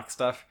nine-tailed fox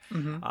stuff.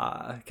 Mm-hmm.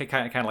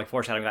 Kind of like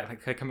foreshadowing that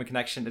like,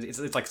 connection.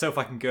 It's like so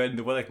fucking good, and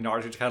the way like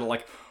Naruto just kind of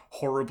like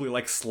horribly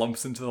like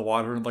slumps into the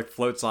water and like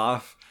floats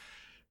off.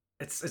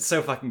 It's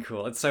so fucking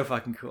cool. It's so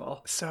fucking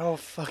cool. So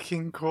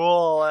fucking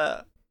cool.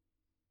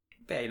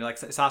 Yeah, you know, like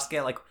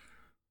Sasuke like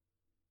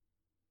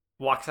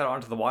walks out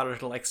onto the water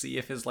to like see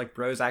if his like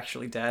bro's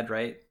actually dead,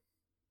 right?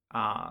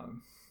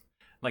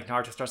 Like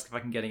Naruto starts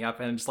fucking getting up,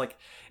 and just like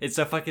it's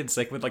so fucking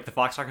sick when like the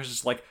fox talker's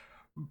just like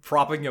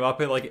propping him up,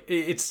 and like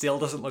it still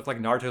doesn't look like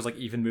Naruto's like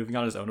even moving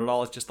on his own at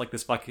all. It's just like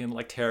this fucking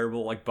like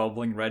terrible like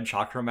bubbling red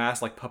chakra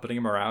mass like puppeting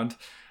him around.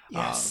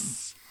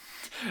 Yes.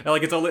 And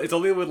like it's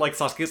only when like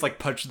Sasuke's like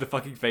punched in the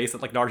fucking face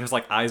that like Naruto's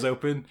like eyes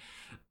open,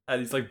 and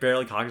he's like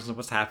barely cognizant of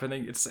what's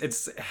happening. It's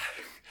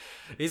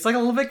like a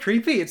little bit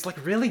creepy. It's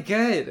like really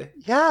good.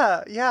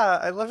 Yeah,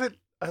 I love it.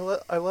 I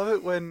love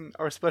it when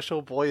our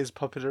special boy is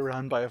puppeted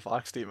around by a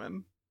fox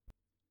demon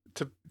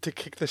to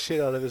kick the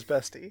shit out of his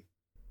bestie.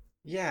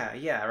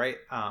 Yeah, right.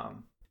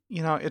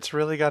 You know, it's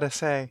really gotta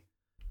say,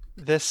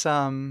 this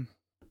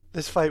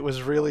fight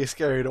was really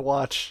scary to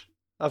watch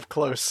up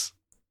close.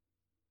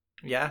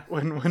 Yeah.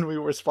 When we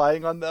were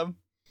spying on them.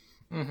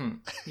 Mm-hmm.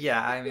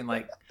 Yeah, I mean,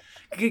 like,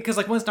 because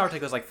like once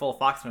Naruto goes like full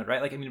fox mode,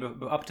 right? Like, I mean,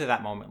 up to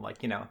that moment,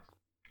 like, you know,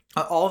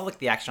 all of like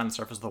the action on the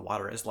surface of the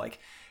water is like,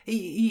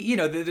 you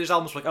know, there's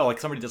almost like, oh, like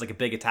somebody does like a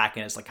big attack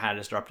and it's like kind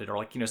of disrupted, or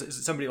like, you know,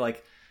 somebody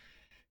like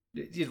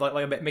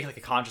make like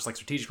a conscious like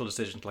strategical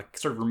decision to like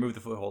sort of remove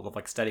the foothold of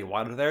like steady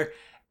water there.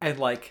 And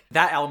like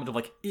that element of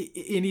like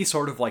any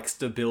sort of like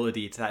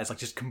stability to that is like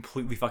just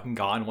completely fucking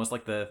gone once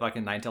like the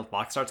fucking nine-tailed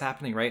fox starts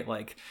happening, right?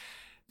 Like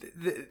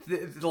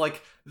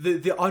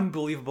the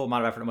unbelievable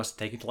amount of effort it must have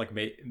taken to like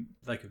make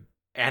like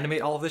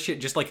animate all of this shit,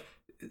 just like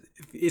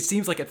it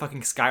seems like it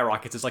fucking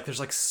skyrockets. It's like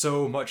there's like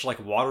so much like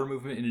water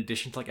movement in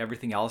addition to like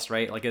everything else,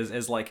 right? Like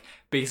as like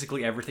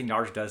basically everything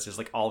Naruto does is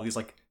like all these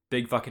like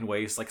big fucking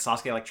waves. Like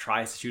Sasuke like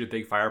tries to shoot a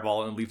big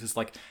fireball and leaves this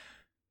like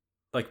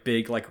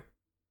big like,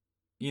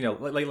 you know,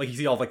 like you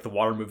see all of, like the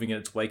water moving in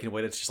its wake in a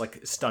way that's just like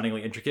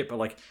stunningly intricate, but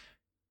like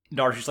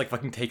Naruto just like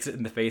fucking takes it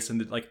in the face,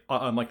 and like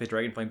unlike the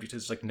dragon flame,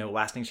 there's like no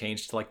lasting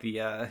change to like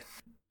the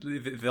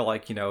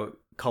like, you know,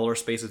 color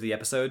space of the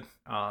episode.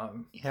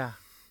 Yeah.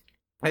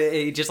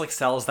 It just like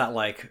sells that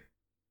like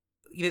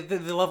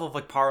the level of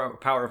like power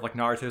of like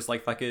Naruto's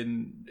like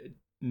fucking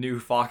new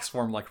fox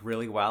form like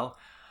really well.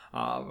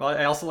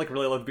 I also like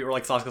really love the beat where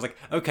like Sasuke's like,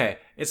 okay,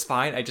 it's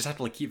fine, I just have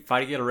to like keep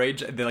fighting at a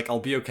range and then like I'll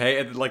be okay,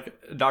 and then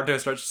like Naruto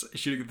starts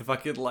shooting the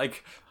fucking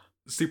like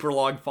super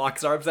long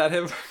fox arms at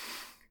him.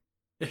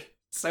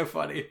 It's so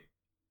funny.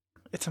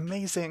 It's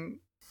amazing.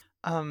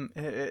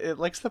 It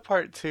likes the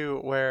part too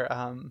where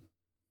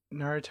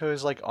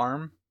Naruto's like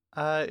arm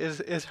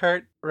is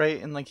hurt,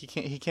 right? And like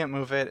he can't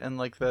move it, and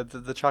like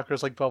the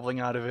chakra's like bubbling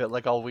out of it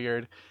like all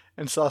weird,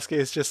 and Sasuke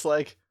is just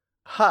like,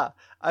 ha,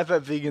 I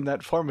bet being in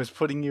that form is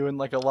putting you in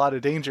like a lot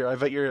of danger. I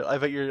bet you're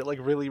like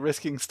really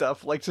risking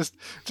stuff, like just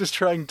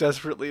trying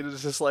desperately to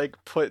just like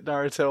put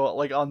Naruto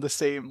like on the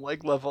same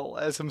like level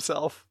as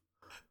himself.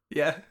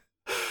 Yeah.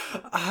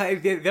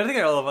 The other thing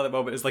I love about that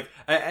moment is like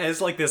as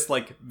like this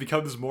like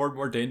becomes more and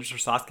more dangerous for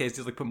Sasuke, as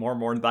he's like put more and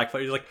more in the back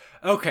foot. He's like,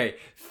 okay,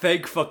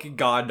 thank fucking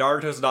god,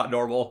 Naruto's not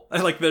normal.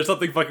 And like there's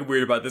something fucking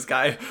weird about this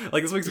guy.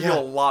 Like this makes me feel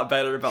a lot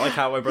better about like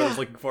how my brother's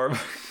looking for him.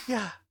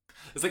 Yeah.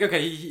 It's like,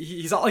 okay,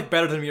 he's not like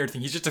better than me or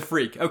anything. He's just a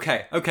freak.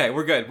 Okay,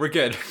 we're good.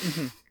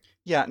 Mm-hmm.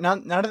 Yeah. Now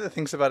that it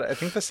thinks about it, I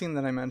think the scene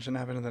that I mentioned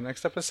happened in the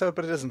next episode,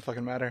 but it doesn't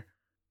fucking matter.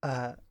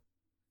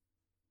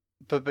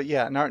 But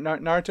yeah,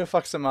 Naruto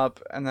fucks him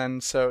up, and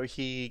then so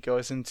he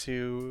goes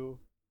into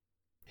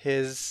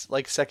his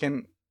like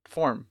second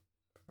form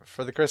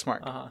for the curse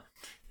mark.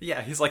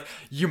 Yeah, he's like,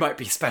 you might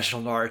be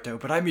special, Naruto,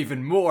 but I'm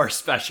even more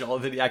special.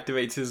 And then he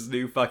activates his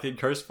new fucking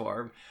curse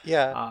form.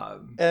 Yeah,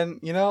 and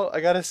you know, I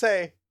gotta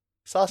say,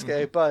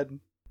 Sasuke, bud,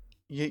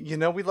 you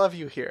know we love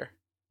you here.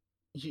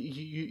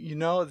 You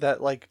know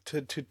that like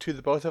to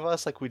the both of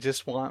us, like we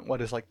just want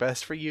what is like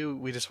best for you.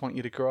 We just want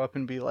you to grow up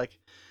and be like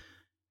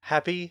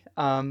happy.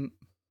 I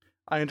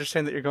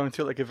understand that you're going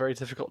through like a very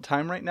difficult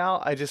time right now.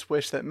 I just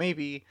wish that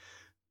maybe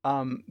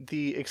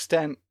the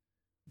extent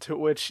to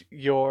which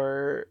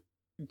your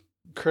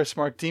curse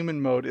mark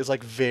demon mode is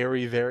like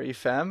very, very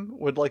femme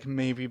would like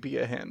maybe be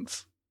a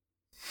hint.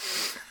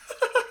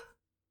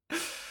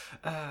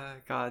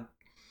 God.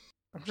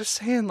 I'm just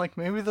saying, like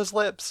maybe those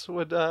lips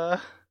would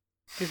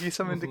give you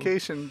some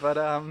indication, but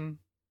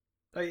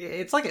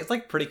it's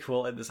like pretty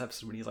cool in this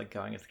episode when he's like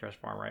going into the curse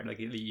farm, right? Like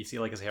you see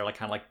like his hair like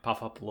kind of like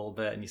puff up a little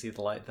bit, and you see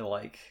the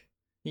like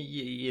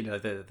you know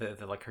the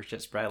like her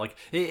shit spread. Like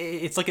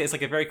it's like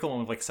a very cool one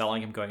with like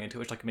selling him going into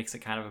it, which like makes it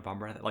kind of a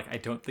bummer that like I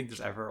don't think there's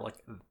ever like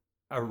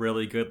a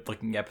really good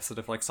looking episode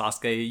of like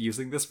Sasuke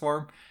using this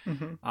form.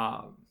 Mm-hmm.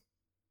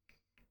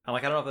 And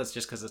like I don't know if that's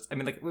just because it's. I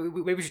mean, like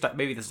maybe we should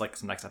maybe this is like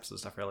some next episode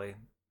stuff really.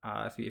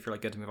 If you're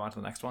like good to move on to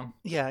the next one.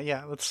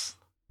 Yeah. Let's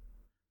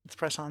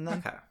press on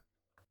then. Okay.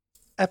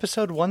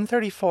 Episode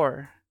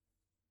 134,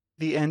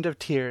 The End of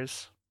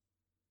Tears.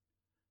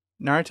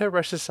 Naruto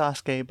rushes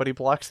Sasuke, but he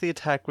blocks the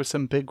attack with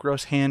some big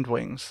gross hand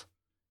wings.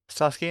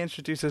 Sasuke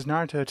introduces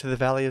Naruto to the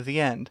Valley of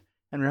the End,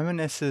 and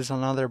reminisces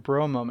on other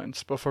bro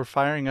moments before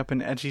firing up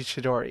an edgy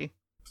Chidori.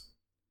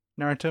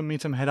 Naruto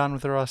meets him head-on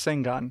with a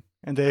Rasengan,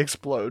 and they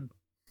explode.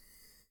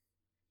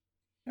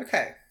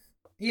 Okay.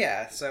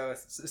 Yeah, so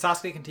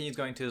Sasuke continues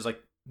going to his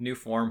like new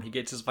form. He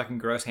gets his fucking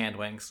gross hand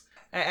wings.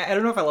 I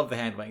don't know if I love the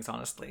hand wings,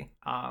 honestly.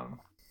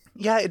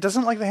 Yeah, it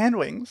doesn't like the hand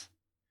wings.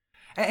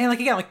 And like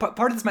again, like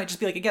part of this might just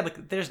be like again,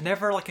 like there's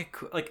never like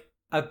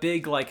a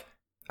big like,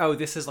 oh,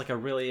 this is like a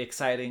really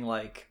exciting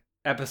like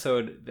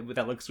episode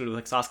that looks through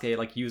like Sasuke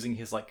like using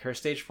his like curse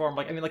stage form.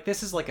 Like I mean, like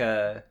this is like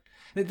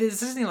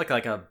this isn't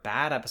like a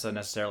bad episode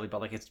necessarily,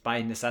 but like it's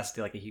by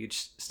necessity like a huge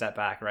step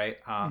back, right?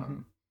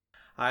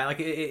 I like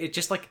it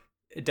just like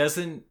it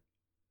doesn't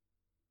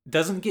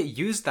get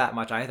used that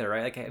much either,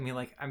 right? Like I mean,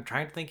 like I'm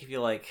trying to think if you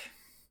like.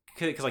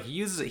 Because like he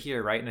uses it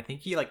here, right? And I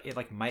think it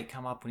like might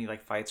come up when he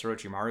like fights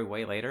Orochimaru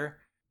way later.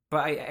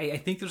 But I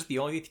think those are the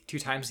only two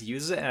times he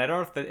uses it, and I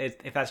don't know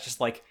if that's just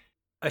like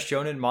a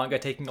shonen manga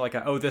taking like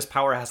this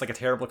power has like a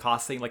terrible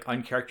cost thing like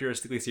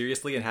uncharacteristically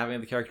seriously and having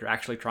the character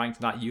actually trying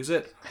to not use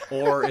it,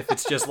 or if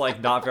it's just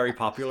like not very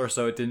popular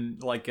so it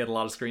didn't like get a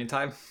lot of screen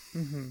time.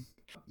 Mm-hmm.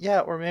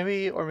 Yeah, or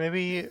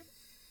maybe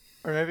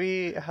Or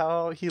maybe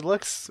how he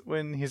looks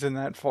when he's in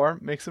that form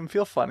makes him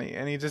feel funny,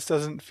 and he just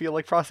doesn't feel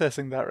like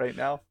processing that right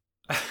now.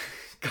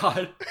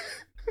 God.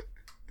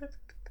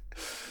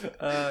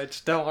 I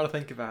just don't want to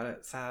think about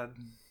it. Sad.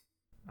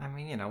 I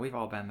mean, we've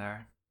all been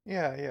there.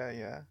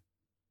 Yeah.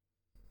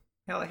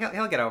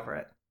 He'll get over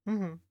it.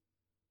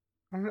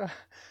 Mm-hmm.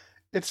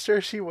 It's sure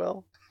she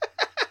will.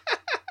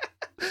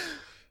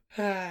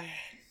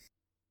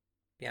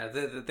 Yeah,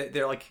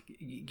 they're like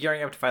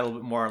gearing up to fight a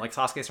little bit more. Like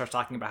Sasuke starts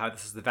talking about how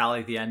this is the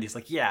Valley of the End. He's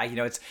like, yeah,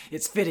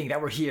 it's fitting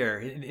that we're here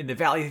in the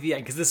Valley of the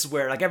End because this is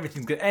where like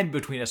everything's gonna end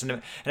between us, and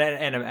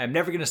I'm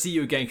never gonna see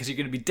you again because you're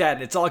gonna be dead.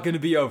 And it's all gonna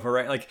be over,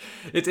 right? Like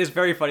it's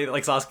very funny that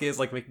like Sasuke is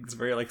like making this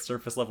very like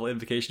surface level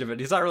invocation of it.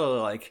 He's not really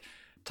like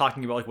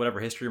talking about like whatever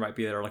history might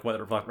be there, or like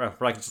whether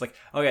it's just like,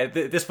 okay,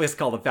 this place is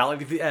called the Valley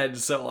of the End,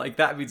 so like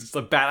that means it's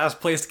a badass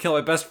place to kill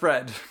my best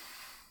friend.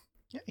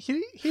 Yeah,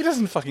 he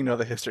doesn't fucking know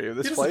the history of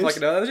this place. He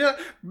doesn't fucking know that. Yeah,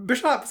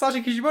 Bishop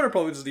Sasuke Kishimoto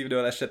probably doesn't even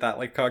know that shit that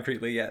like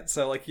concretely yet.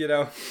 So like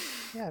Yeah,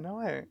 no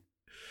way.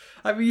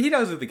 I mean, he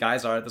knows who the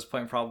guys are at this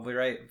point, probably,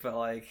 right? But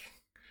like,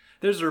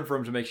 there's room for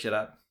him to make shit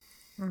up.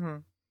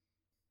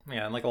 Mm-hmm.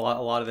 Yeah, and like a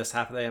lot of this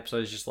half of the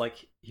episode is just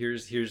like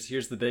here's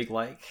the big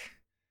like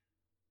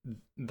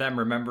them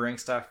remembering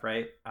stuff,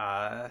 right?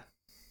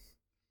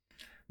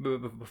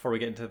 Before we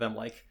get into them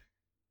like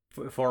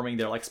forming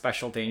their like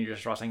special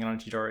dangerous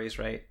Rasengan Chidoris,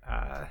 right?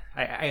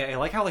 I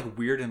like how like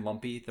weird and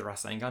lumpy the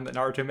Rasengan that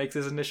Naruto makes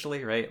is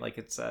initially, right? Like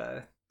it's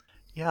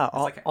yeah.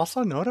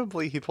 Also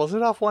notably, he pulls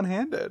it off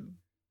one-handed.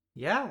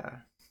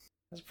 Yeah,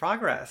 that's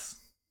progress.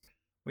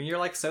 When you're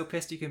like so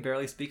pissed you can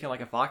barely speak and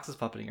like a fox is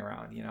puppeting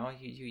around,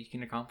 you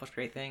can accomplish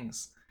great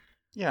things.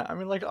 Yeah, I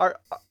mean, like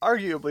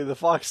arguably the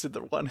fox did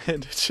the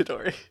one-handed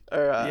Chidori.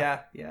 Or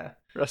yeah.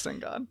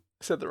 Rasengan. I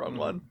said the wrong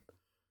one.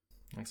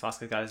 Like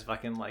Sasuke got his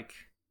fucking like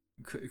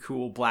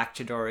cool black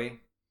Chidori.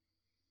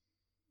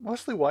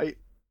 Mostly white.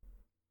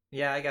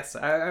 Yeah, I guess.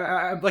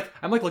 I'm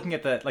like looking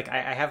at the like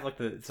I have like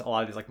a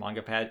lot of these like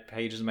manga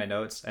pages in my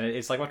notes, and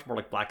it's like much more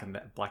like black in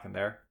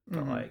there,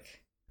 but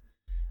like,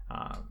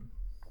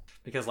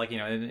 because like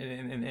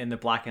in the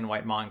black and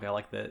white manga,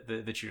 like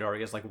the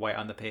Chidori is like white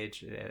on the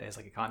page. It's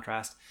like a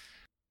contrast.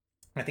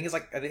 I think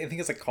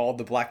it's like called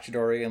the Black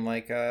Chidori in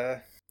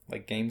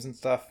like games and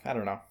stuff. I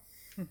don't know.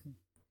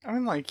 I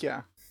mean, like,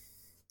 yeah,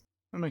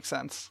 that makes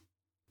sense.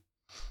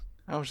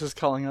 I was just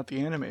calling out the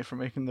anime for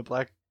making the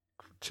Black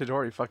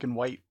Chidori fucking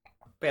white.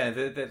 But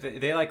yeah,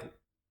 they like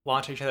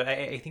launch each other.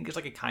 I think it's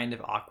like a kind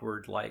of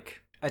awkward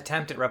like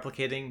attempt at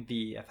replicating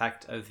the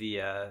effect of the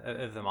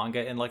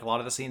manga in like a lot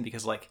of the scene,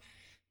 because like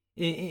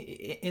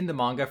in the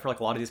manga for like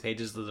a lot of these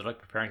pages that are like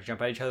preparing to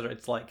jump at each other,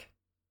 it's like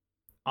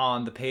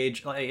on the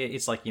page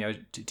it's like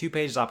two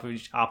pages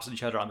opposite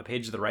each other. On the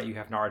page to the right you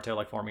have Naruto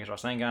like forming his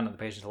Rasengan, on the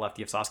page to the left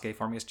you have Sasuke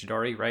forming his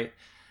Chidori, right?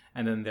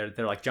 And then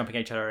they're like jumping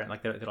at each other, and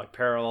like they're like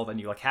parallel. Then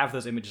you like have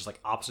those images like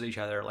opposite each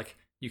other. Like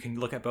you can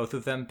look at both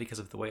of them because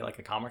of the way like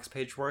a comics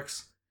page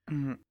works.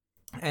 Mm-hmm.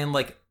 And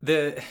like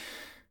the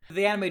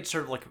anime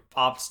sort of like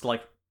opts to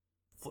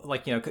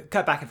like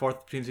cut back and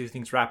forth between these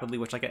things rapidly,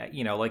 which like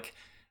like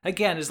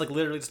again is like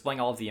literally displaying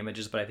all of the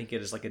images, but I think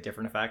it is like a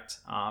different effect.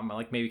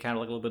 Like maybe kind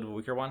of like a little bit of a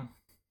weaker one.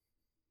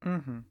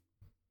 Mm-hmm.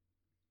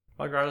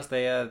 But regardless,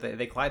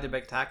 they collide the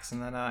big attacks,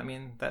 and then I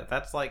mean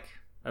that's like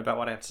about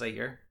what I have to say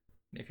here.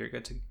 If you're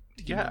good to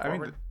keep moving forward. I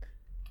mean,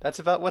 that's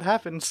about what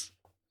happens.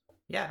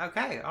 Yeah.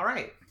 Okay. All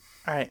right.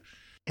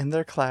 In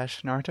their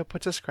clash, Naruto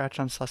puts a scratch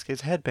on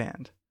Sasuke's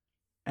headband,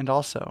 and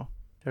also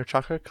their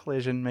chakra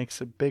collision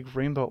makes a big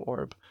rainbow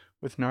orb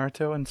with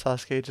Naruto and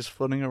Sasuke just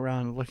floating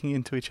around, looking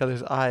into each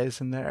other's eyes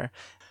in there,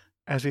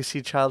 as we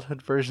see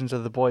childhood versions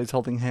of the boys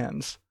holding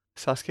hands.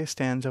 Sasuke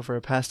stands over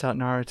a passed-out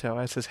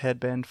Naruto as his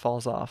headband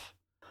falls off.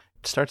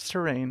 It starts to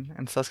rain,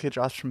 and Sasuke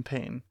drops from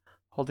pain,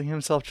 holding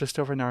himself just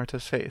over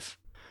Naruto's face.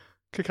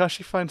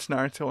 Kakashi finds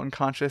Naruto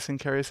unconscious and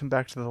carries him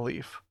back to the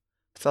leaf.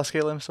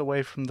 Sasuke limps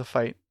away from the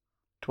fight,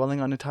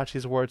 dwelling on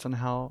Itachi's words on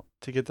how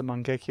to get the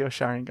Mangekyo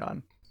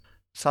Sharingan.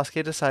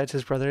 Sasuke decides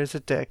his brother is a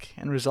dick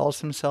and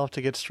resolves himself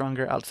to get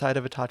stronger outside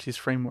of Itachi's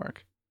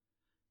framework.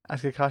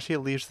 As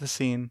Kakashi leaves the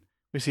scene,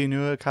 we see a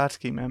new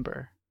Akatsuki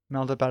member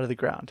meld up out of the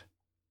ground.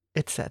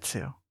 It's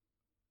Setsu.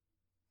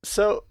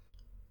 So,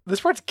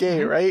 this part's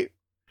gay, right?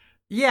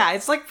 Yeah,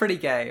 it's like pretty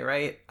gay,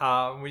 right?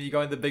 When you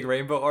go in the big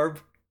rainbow orb,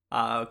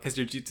 because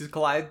your jutsus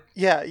collide.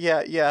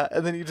 Yeah.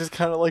 And then you just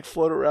kind of like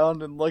float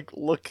around and like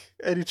look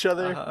at each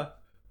other.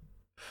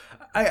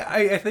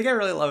 I think I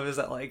really love is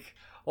that like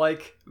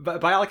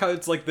by all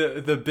accounts like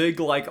the big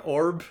like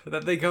orb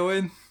that they go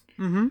in.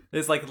 Mm-hmm.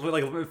 It's like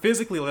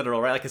physically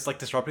literal, right? Like it's like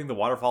disrupting the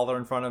waterfall they're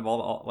in front of.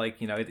 All like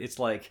it's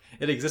like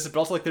it existed, but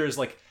also like there's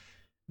like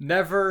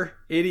never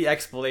any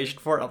explanation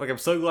for it. Like I'm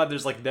so glad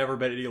there's like never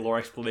been any lore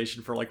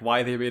explanation for like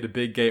why they made a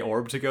big gay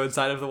orb to go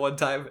inside of the one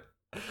time.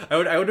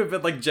 I would have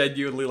been like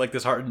genuinely like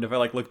disheartened if I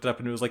like looked it up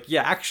and it was like,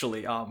 yeah,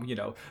 actually,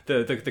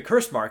 the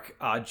curse mark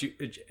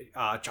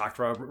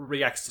chakra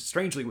reacts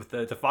strangely with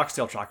the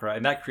foxtail chakra,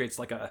 and that creates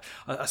like a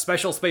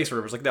special space where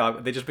it was like, no,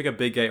 they just make a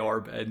big gay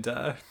orb and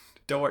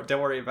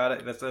don't worry about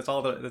it. That's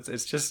all.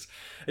 It's just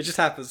it just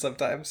happens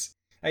sometimes.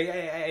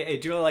 I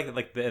do really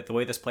like the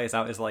way this plays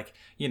out is like,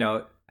 you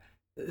know,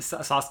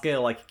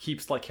 Sasuke like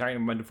keeps like carrying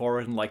momentum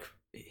forward and like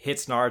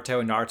hits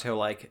Naruto, and Naruto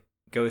like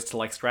goes to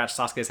like scratch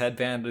Sasuke's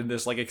headband in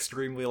this like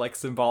extremely like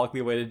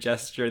symbolically weighted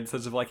gesture in the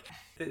sense of like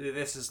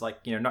this is like,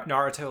 you know,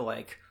 Naruto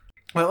like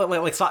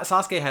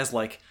Sasuke has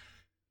like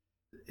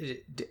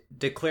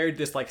declared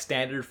this like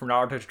standard for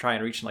Naruto to try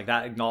and reach, and like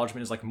that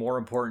acknowledgement is like more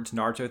important to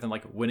Naruto than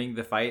like winning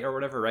the fight or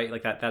whatever, right?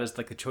 Like that is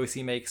like the choice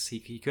he makes.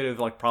 He could have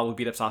like probably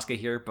beat up Sasuke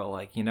here, but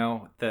like, you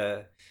know,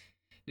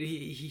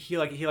 he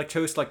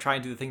chose to like try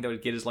and do the thing that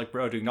would get his like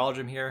bro to acknowledge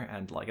him here,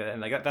 and like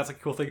that's like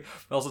a cool thing.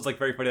 But also it's like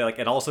very funny, like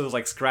it also is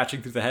like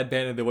scratching through the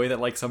headband in the way that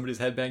like somebody's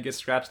headband gets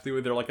scratched through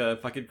when they're like a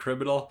fucking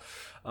criminal.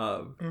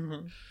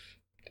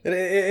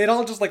 It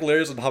all just like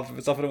layers on top of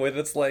itself in a way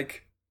that's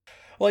like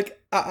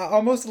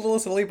almost a little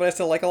silly, but I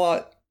still like a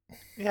lot.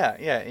 Yeah.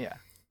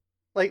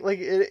 Like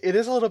it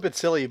is a little bit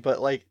silly,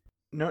 but like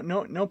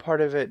no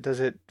part of it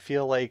does it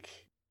feel like,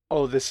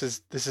 oh, this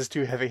is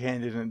too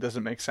heavy-handed and it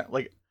doesn't make sense.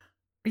 Like,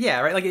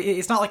 yeah, right. Like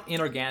it's not like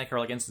inorganic or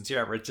like insincere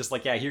ever. It's just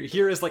like, yeah,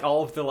 here is like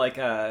all of the like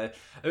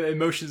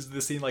emotions of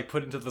the scene like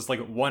put into this like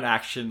one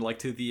action like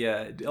to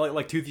the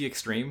like to the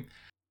extreme.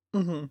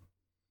 I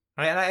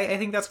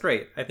think that's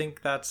great. I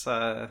think that's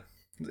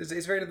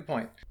it's very to the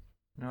point.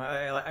 You know,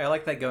 I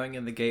like that going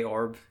in the gay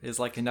orb is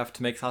like enough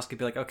to make Sasuke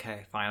be like,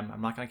 okay, fine,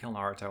 I'm not gonna kill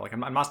Naruto. Like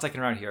I'm not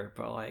sticking around here,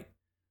 but like,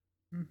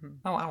 I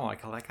don't want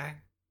to kill that guy.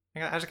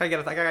 I just gotta get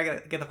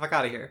the fuck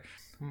out of here.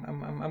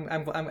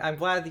 I'm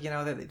glad that, you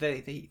know,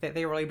 that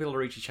they were able to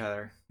reach each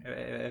other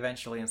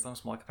eventually in some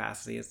small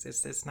capacity.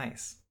 It's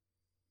nice.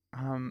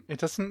 It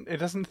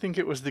doesn't think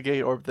it was the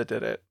gay orb that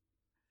did it.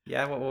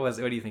 Yeah, what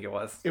do you think it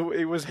was?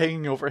 It was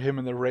hanging over him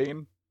in the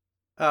rain.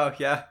 Oh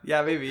yeah,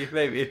 maybe,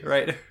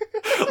 right.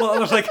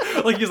 Well, like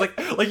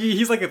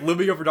he's like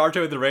looming over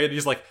Naruto in the rain, and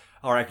he's like,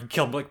 all right, I can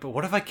kill him. Like, but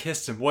what if I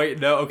kissed him? Wait,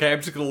 no, okay,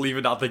 I'm just gonna leave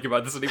and not think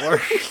about this anymore.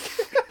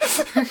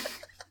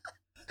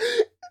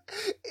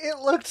 It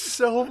looked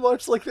so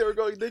much like they were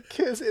going to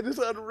kiss. It is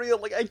unreal.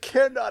 Like, I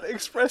cannot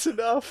express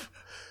enough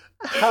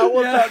how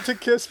about to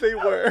kiss they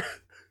were.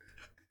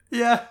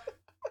 Yeah.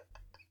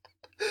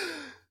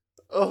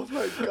 Oh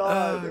my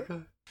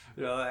god.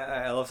 You know,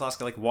 I love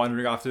Sasuke like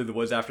wandering off through the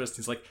woods after us.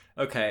 He's like,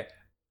 okay,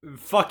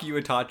 fuck you,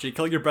 Itachi.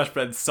 Killing your best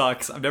friend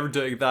sucks. I'm never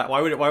doing that.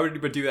 Why would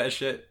anyone do that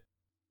shit?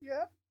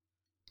 Yeah.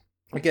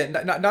 Again,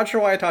 not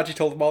sure why Itachi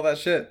told him all that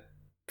shit,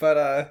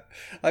 but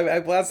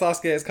I'm glad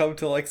Sasuke has come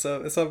to like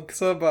some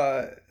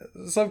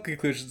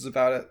conclusions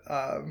about it.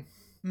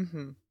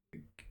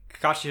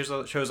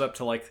 Kakashi shows up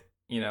to like,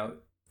 you know,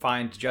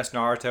 find just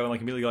Naruto and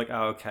like immediately like,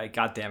 oh, okay,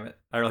 god damn it,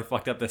 I really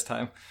fucked up this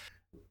time.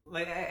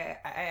 Like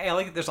I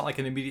like that there's not like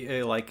an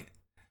immediate like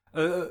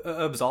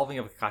absolving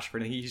of Kakashi for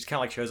anything. He just kind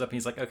of like shows up and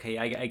he's like, okay,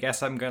 I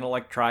guess I'm gonna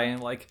like try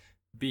and like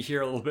be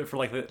here a little bit for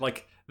like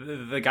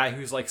the guy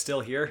who's like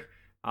still here.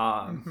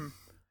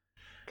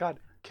 God,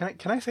 can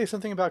I say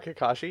something about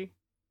Kakashi?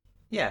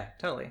 Yeah,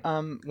 totally.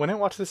 When I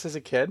watched this as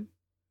a kid,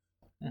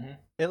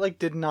 it like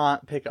did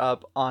not pick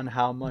up on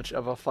how much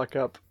of a fuck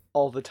up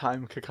all the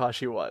time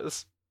Kakashi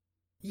was.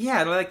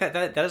 Yeah, like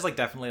that is like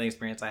definitely an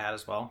experience I had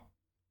as well.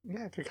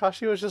 Yeah,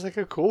 Kakashi was just like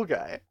a cool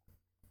guy.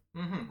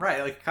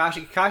 Right, like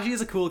Kakashi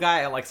is a cool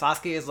guy, and like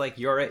Sasuke is like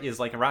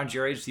around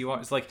your age, so you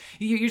want, it's like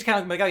you just kind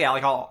of like, oh yeah,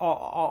 like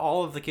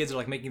all of the kids are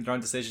like making their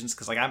own decisions,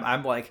 because like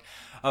I'm like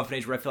of an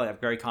age where I feel like I'm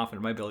very confident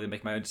in my ability to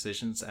make my own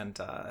decisions, and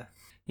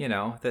you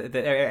know,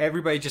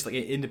 everybody just like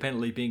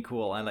independently being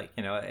cool, and like,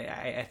 you know,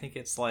 I think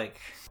it's like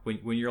when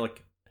you're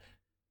like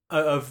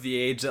of the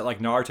age that like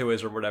Naruto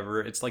is or whatever,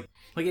 it's like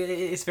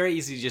it's very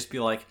easy to just be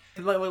like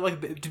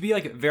to be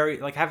like very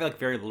like have like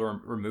very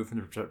little removed from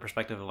the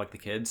perspective of like the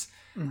kids,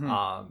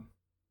 and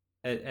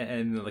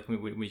like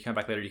when you come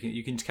back later,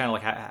 you can just kind of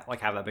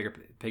like have that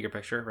bigger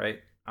picture,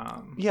 right?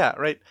 Yeah,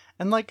 right.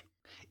 And like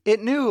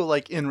it knew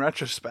like in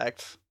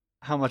retrospect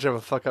how much of a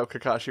fuck up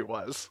Kakashi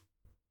was,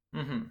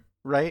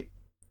 right?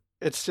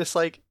 It's just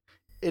like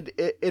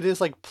it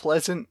is like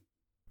pleasant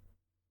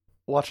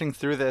watching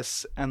through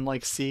this and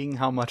like seeing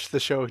how much the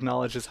show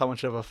acknowledges how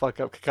much of a fuck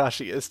up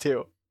Kakashi is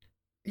too.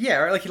 Yeah,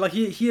 right. Like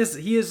he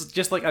is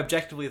just like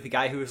objectively the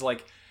guy who is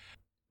like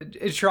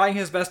trying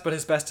his best, but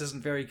his best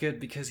isn't very good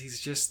because he's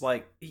just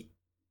like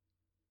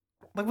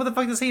like what the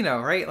fuck does he know,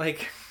 right?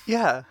 Like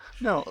yeah,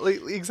 no,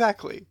 like,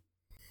 exactly.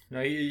 You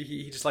know,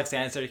 he just like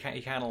stands there.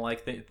 He kind of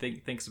like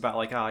thinks about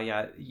like, oh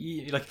yeah,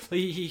 he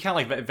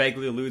kind of like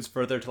vaguely alludes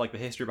further to like the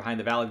history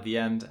behind the valley at the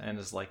end, and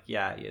is like,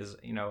 yeah, he is,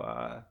 you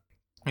know,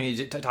 I mean,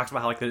 he talks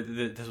about how like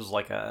this was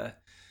like a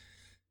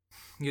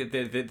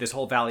this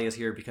whole valley is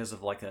here because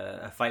of like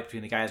a fight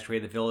between the guys who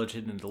created the village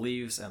hidden in the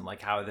leaves, and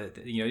like how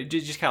you know, it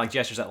just kind of like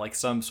gestures at like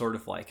some sort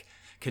of like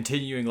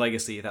continuing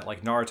legacy that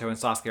like Naruto and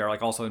Sasuke are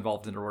like also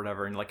involved in or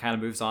whatever, and like kind of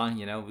moves on.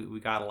 You know,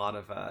 we got a lot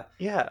of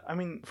yeah. I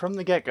mean, from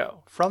the get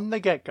go,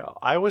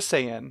 I was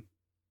saying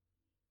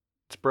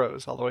it's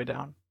bros all the way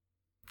down.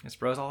 It's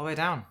bros all the way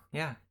down.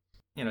 Yeah.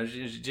 You know,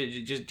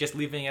 just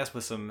leaving us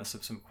with some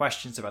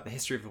questions about the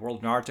history of the world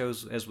of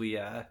Naruto as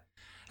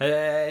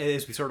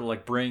as we sort of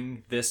like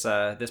bring this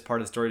this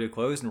part of the story to a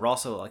close, and we're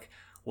also like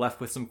left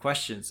with some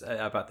questions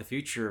about the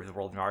future of the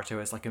world of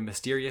Naruto as like a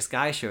mysterious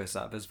guy shows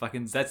up as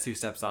fucking Zetsu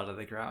steps out of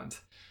the ground.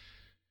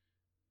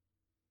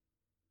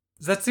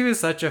 Zetsu is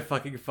such a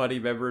fucking funny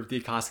member of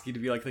the Akatsuki to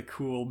be like the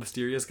cool,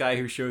 mysterious guy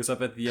who shows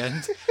up at the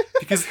end.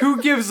 Because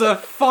who gives a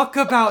fuck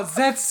about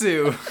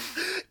Zetsu?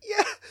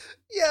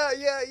 Yeah.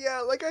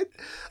 Like I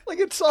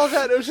saw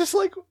that. It was just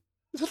like,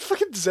 is that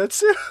fucking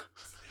Zetsu?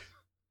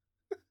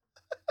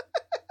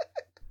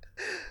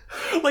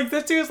 Like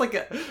Zetsu is like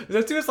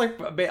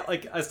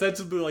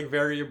ostensibly like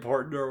very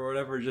important or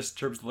whatever, just in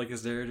terms of like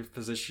his narrative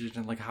position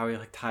and like how he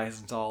like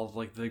ties into all of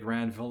like the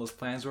grand villainous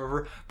plans or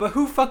whatever. But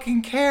who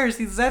fucking cares?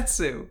 He's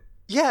Zetsu.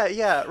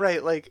 Yeah,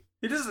 right. Like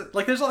he doesn't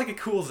like. There's not like a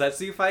cool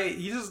Zetsu fight.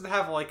 He doesn't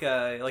have like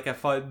a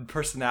fun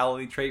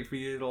personality trait for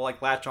you to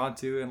like latch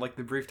onto in like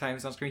the brief time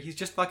he's on screen. He's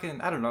just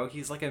fucking, I don't know.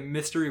 He's like a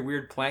mystery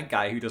weird plant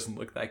guy who doesn't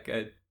look that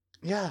good.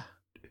 Yeah.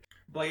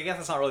 Like I guess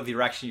that's not really the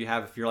reaction you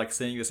have if you're like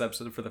seeing this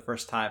episode for the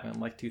first time in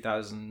like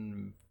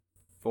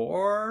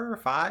 2004,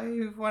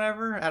 5,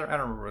 whatever. I don't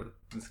remember when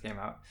this came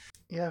out.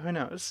 Yeah, who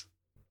knows?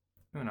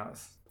 Who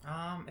knows?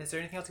 Is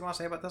there anything else you want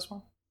to say about this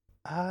one?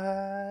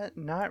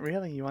 Not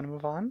really. You want to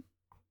move on?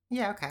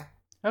 Yeah, okay.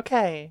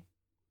 Okay.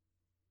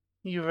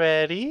 You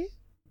ready?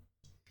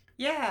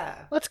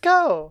 Yeah. Let's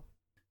go.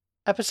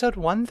 Episode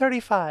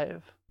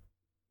 135.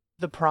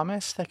 The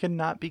Promise That Could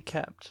Not Be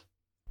Kept.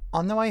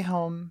 On the way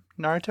home,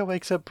 Naruto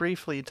wakes up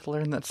briefly to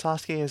learn that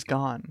Sasuke is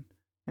gone,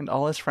 and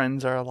all his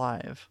friends are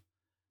alive.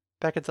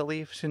 Back at the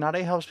Leaf,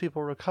 Tsunade helps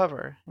people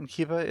recover, and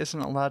Kiba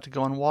isn't allowed to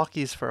go on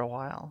walkies for a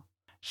while.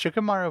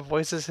 Shikamaru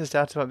voices his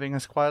doubts about being a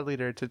squad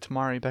leader to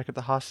Tamari back at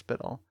the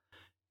hospital,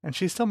 and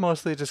she's still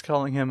mostly just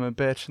calling him a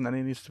bitch and that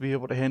he needs to be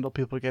able to handle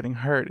people getting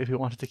hurt if he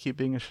wanted to keep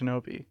being a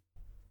shinobi.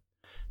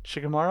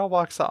 Shikamaru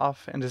walks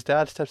off, and his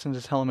dad steps in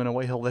to tell him in a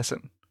way he'll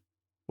listen.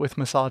 With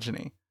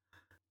misogyny.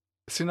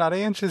 Tsunade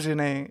and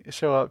Shizune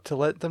show up to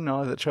let them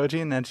know that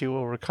Choji and Neji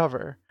will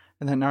recover,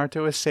 and that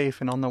Naruto is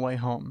safe and on the way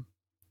home.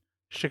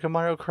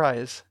 Shikamaru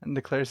cries, and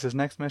declares his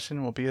next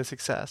mission will be a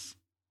success.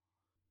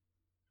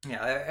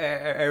 Yeah,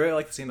 I really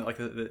like the scene that like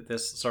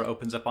this sort of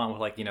opens up on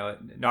with like, you know,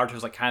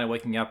 Naruto's like kind of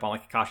waking up on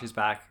like Kakashi's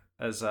back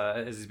as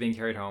he's being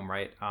carried home,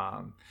 right?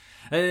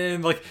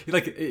 And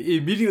like he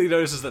immediately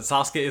notices that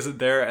Sasuke isn't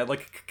there, and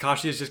like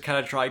Kakashi is just kind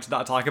of trying to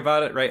not talk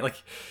about it, right?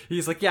 Like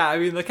he's like, yeah, I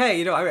mean, like, hey,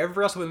 you know,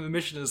 everybody else within the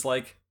mission is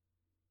like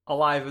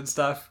alive and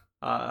stuff.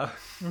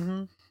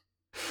 Mm-hmm.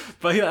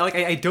 But he, like,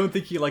 I don't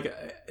think he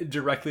like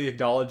directly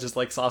acknowledges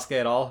like Sasuke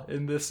at all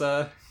in this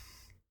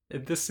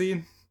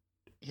scene.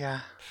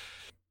 Yeah.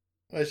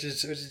 Which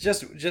is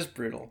just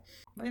brutal.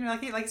 You know,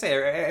 like I say,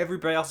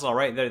 everybody else is all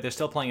right. They're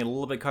still playing a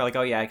little bit like,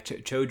 oh yeah,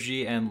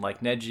 Choji and like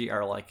Neji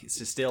are like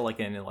still like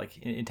in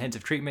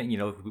intensive treatment. You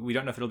know, we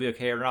don't know if it'll be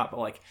okay or not. But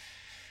like,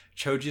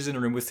 Choji's in a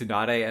room with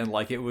Tsunade, and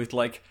like it would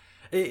like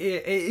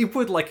it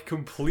would like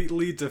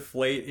completely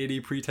deflate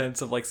any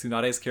pretense of like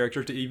Tsunade's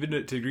character to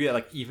a degree that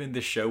like even the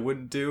show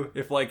wouldn't do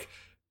if like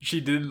she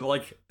didn't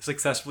like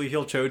successfully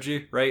heal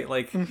Choji, right?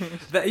 Like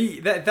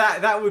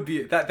that would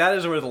be that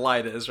is where the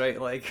line is, right?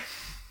 Like.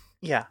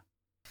 Yeah.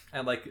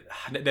 And like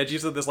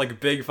Neji's in this like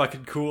big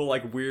fucking cool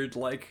like weird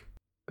like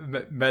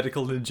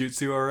medical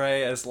ninjutsu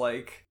array as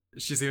like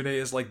Shizune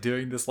is like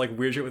doing this like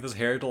weird shit with his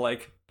hair to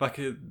like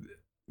fucking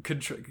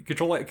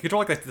control like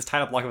this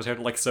tight up lock of his hair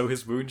to like sew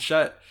his wound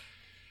shut.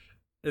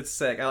 It's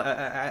sick.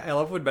 I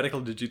love when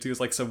medical ninjutsu is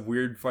like some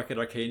weird fucking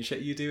arcane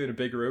shit you do in a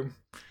big room.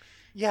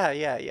 Yeah.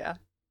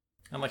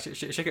 And like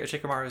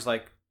Shikamaru's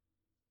like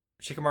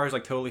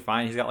totally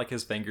fine. He's got like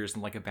his fingers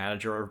and like a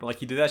bandage, or like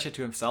he did that shit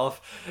to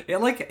himself.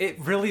 It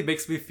really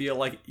makes me feel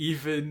like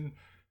even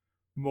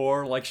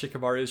more like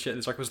Shikamaru's shit in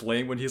this arc was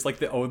lame when he's like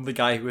the only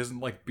guy who isn't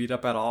like beat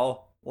up at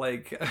all.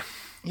 Like,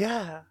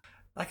 yeah,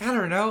 like I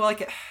don't know,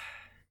 like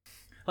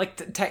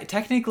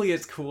technically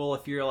it's cool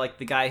if you're like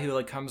the guy who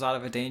like comes out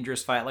of a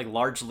dangerous fight like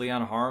largely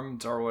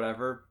unharmed or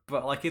whatever.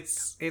 But like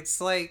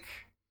it's like,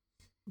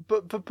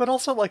 but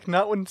also like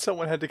not when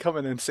someone had to come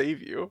in and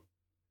save you.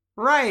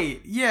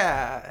 Right,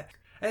 yeah.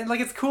 And like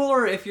it's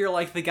cooler if you're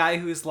like the guy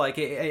who's like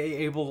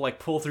able to like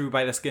pull through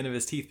by the skin of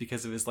his teeth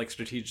because of his like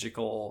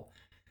strategical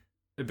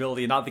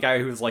ability, not the guy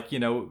who's like, you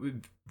know,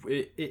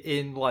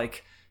 in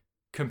like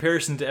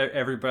comparison to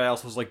everybody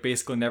else was like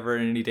basically never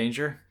in any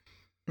danger.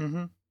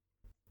 Mm-hmm.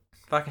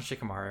 Fucking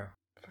Shikamaru.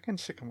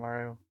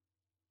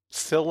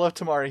 Still love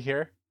Tamari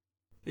here.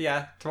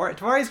 Yeah,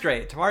 Tamari's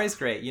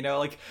great. You know,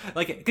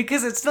 like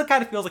because it still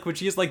kind of feels like when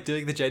she's like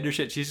doing the gender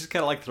shit, she's just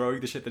kind of like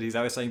throwing the shit that he's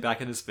always saying back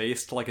in his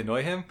face to like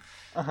annoy him.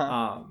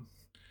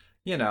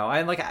 You know,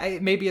 and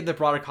like maybe in the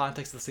broader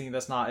context of the scene,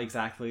 that's not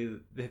exactly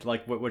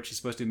like what she's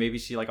supposed to do. Maybe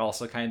she like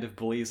also kind of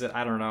believes it.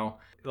 I don't know.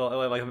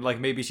 Like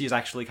maybe she's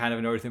actually kind of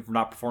annoyed him for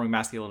not performing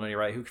masculinity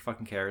right. Who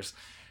fucking cares?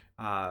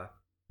 But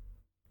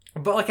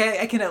like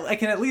I can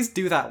at least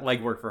do that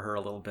legwork for her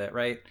a little bit,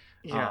 right?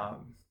 Yeah.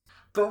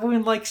 But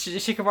when like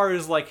Shikamaru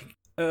is like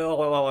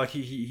like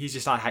he's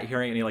just not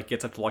hearing it, and he like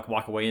gets up to like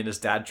walk away, and his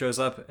dad shows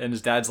up, and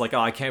his dad's like, oh,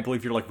 I can't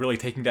believe you're like really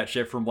taking that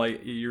shit from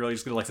like, you're really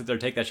just gonna like sit there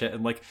and take that shit.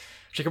 And like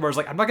Shikamaru's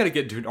like, I'm not gonna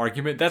get into an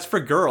argument, that's for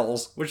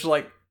girls. Which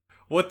like,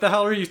 what the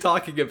hell are you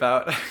talking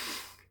about?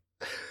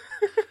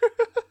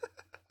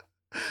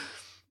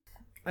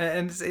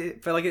 And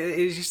but like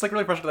it's just like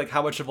really frustrating, like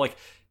how much of like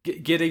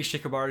getting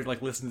Shikamaru to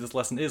like listen to this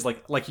lesson is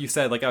like you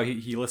said, like, oh,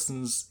 he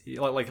listens,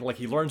 like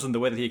he learns in the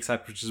way that he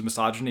accepts, which is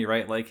misogyny,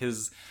 right? Like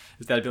his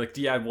dad would be like,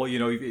 yeah, well, you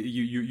know,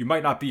 you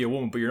might not be a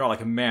woman, but you're not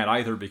like a man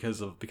either,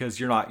 because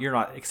you're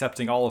not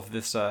accepting all of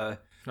this like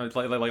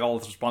all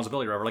of this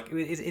responsibility or whatever.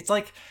 Like it's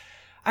like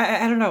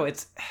I don't know,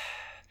 it's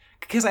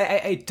because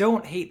I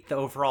don't hate the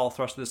overall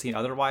thrust of the scene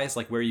otherwise,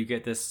 like where you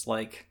get this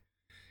like,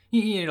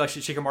 you know, like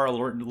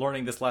Shikamaru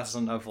learning this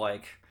lesson of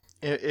like,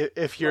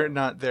 if you're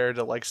not there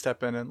to like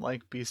step in and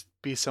like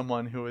be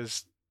someone who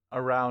is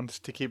around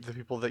to keep the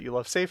people that you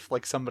love safe,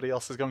 like somebody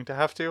else is going to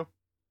have to.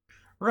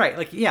 Right,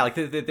 like yeah, like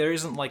there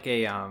isn't like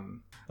a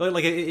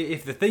like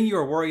if the thing you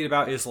are worried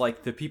about is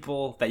like the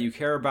people that you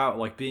care about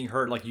like being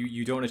hurt, like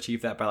you don't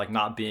achieve that by like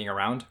not being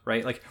around,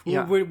 right? Like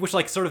yeah. Which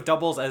like sort of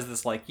doubles as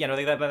this like, you know,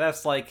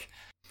 that's like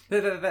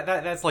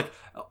that's like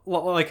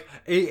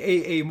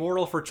a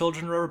moral for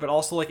children, or but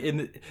also like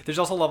there's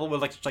also a level where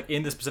like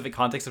in the specific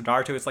context of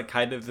Naruto, it's like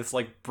kind of this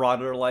like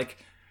broader like,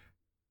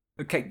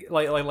 okay,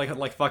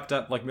 like fucked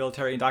up like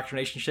military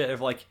indoctrination shit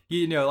of like,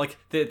 you know, like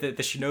the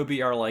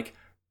shinobi are like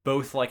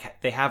both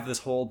like they have this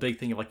whole big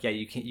thing of like, yeah,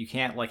 you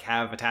can't like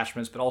have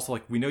attachments, but also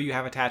like we know you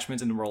have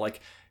attachments, and we're like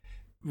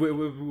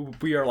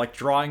we are like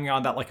drawing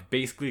on that like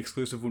basically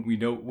exclusive when we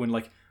know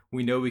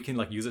we can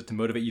like use it to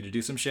motivate you to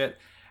do some shit.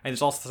 And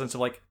there's also the sense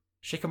of like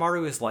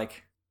Shikamaru is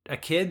like a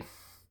kid,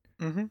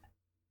 mm-hmm.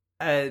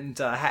 and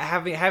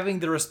having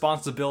the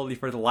responsibility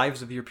for the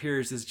lives of your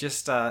peers is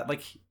just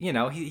like, you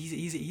know,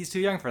 he's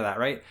too young for that,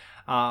 right?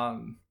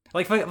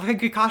 Like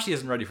Kakashi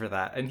isn't ready for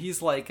that, and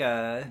he's like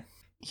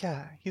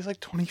yeah, he's like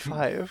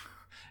 25.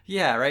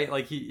 Yeah, right.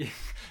 Like he's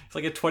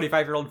like a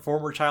 25-year-old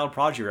former child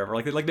prodigy or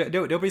whatever. Like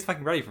nobody's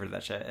fucking ready for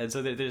that shit. And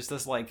so there's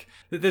this like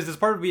there's this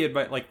part of me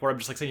like where I'm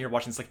just like sitting here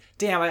watching. It's like,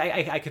 damn,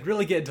 I could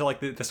really get into like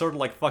the sort of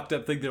like fucked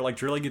up thing they're like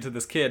drilling into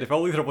this kid. If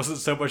only there wasn't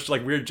so much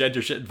like weird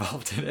gender shit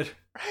involved in it.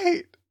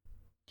 Right.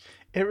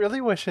 It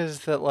really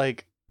wishes that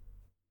like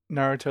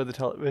Naruto the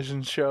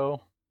television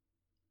show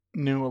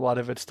knew a lot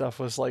of its stuff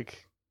was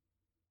like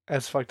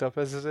as fucked up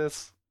as it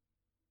is.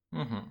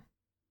 Mm-hmm.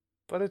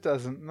 But it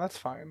doesn't, and that's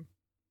fine.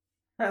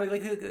 Right,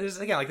 like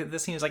again, like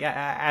this scene is like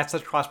at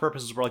such cross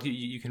purposes where like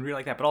you can read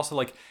like that, but also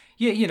like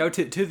you know,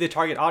 to the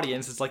target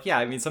audience, it's like, yeah,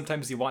 I mean,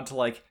 sometimes you want to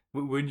like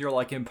when you're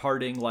like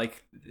imparting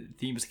like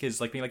themes to kids,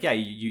 like being like, yeah,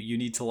 you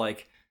need to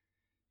like,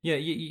 yeah,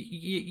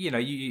 you know,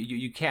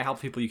 you can't help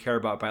people you care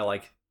about by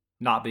like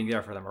not being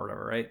there for them or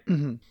whatever, right?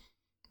 Mm-hmm.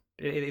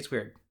 It's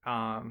weird.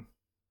 But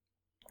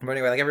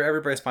anyway, like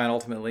everybody's fine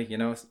ultimately, you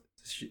know.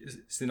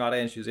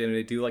 Tsunade and Shuzano,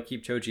 they do like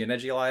keep Choji and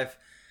Neji alive.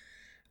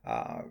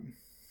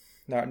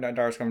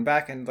 Naruto's coming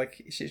back, and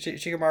like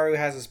Shikamaru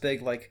has this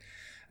big like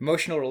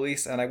emotional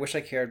release, and I wish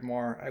I cared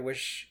more. I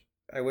wish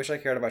I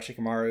cared about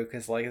Shikamaru,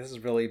 because like this has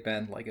really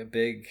been like a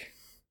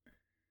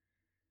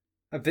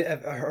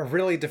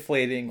really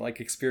deflating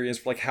like experience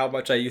for like how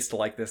much I used to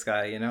like this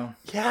guy, you know?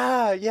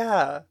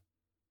 Yeah.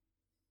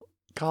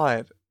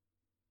 God,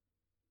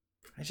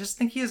 I just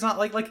think he's not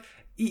like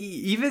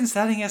even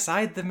setting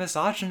aside the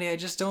misogyny, I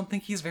just don't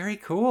think he's very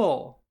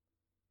cool.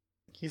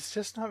 He's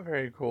just not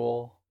very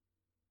cool.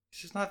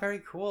 It's just not very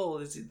cool.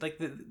 It's like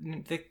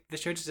the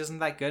show just isn't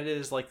that good at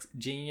his like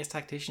genius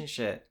tactician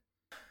shit.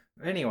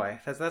 Anyway,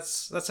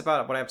 that's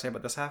about what I have to say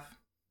about this half.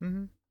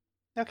 Mm-hmm.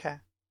 Okay.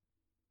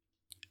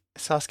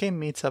 Sasuke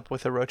meets up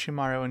with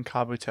Orochimaru and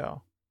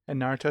Kabuto, and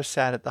Naruto's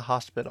sad at the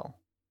hospital.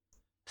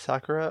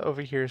 Sakura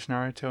overhears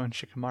Naruto and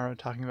Shikamaru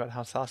talking about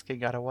how Sasuke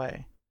got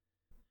away.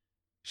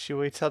 She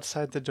waits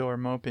outside the door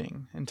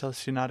moping until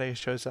Tsunade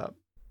shows up.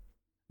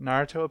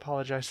 Naruto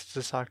apologizes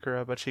to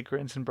Sakura, but she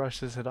grins and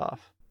brushes it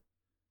off.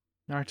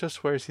 Naruto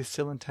swears he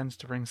still intends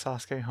to bring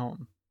Sasuke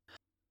home.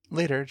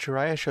 Later,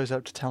 Jiraiya shows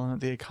up to tell him that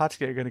the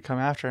Akatsuki are going to come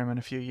after him in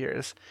a few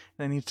years,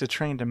 and he needs to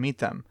train to meet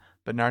them,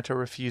 but Naruto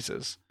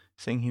refuses,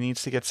 saying he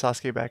needs to get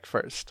Sasuke back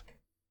first.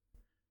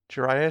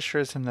 Jiraiya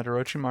assures him that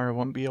Orochimaru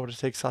won't be able to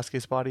take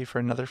Sasuke's body for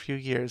another few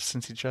years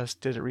since he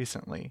just did it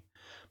recently,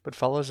 but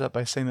follows up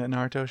by saying that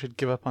Naruto should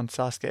give up on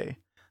Sasuke,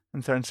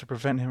 and threatens to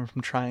prevent him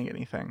from trying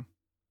anything.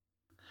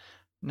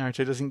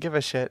 Naruto doesn't give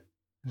a shit,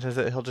 and says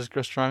that he'll just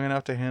grow strong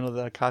enough to handle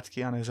the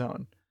Akatsuki on his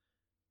own.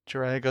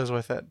 Jiraiya goes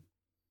with it,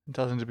 and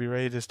tells him to be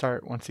ready to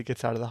start once he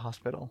gets out of the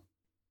hospital.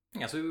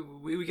 Yeah, so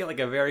we get like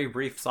a very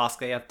brief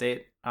Sasuke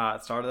update.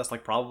 It started us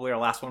like probably our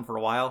last one for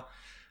a while.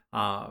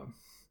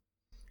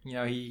 You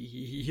know,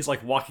 he's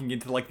like walking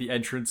into like the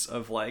entrance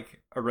of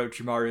like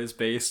Orochimaru's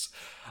base.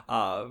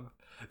 The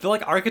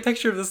like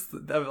architecture of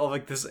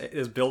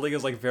this building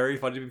is like very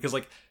funny, because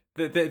like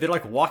they're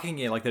like walking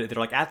in, like they're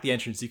like at the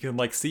entrance. You can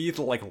like see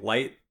the like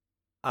light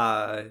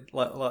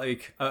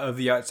like of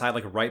the outside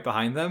like right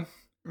behind them,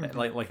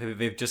 Like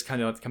they've just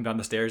kind of come down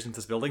the stairs into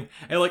this building,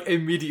 and like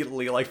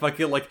immediately, like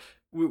fucking like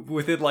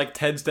within like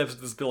 10 steps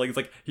of this building, it's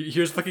like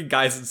here's fucking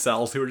guys in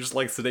cells who are just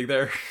like sitting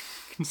there.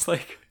 It's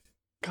like,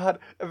 God,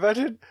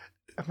 imagine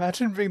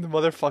being the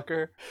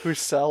motherfucker whose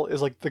cell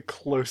is like the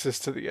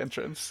closest to the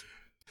entrance.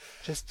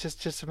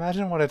 Just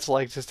imagine what it's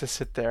like just to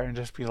sit there and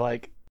just be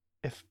like,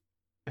 if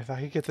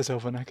I could get this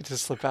open, I could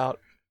just slip out.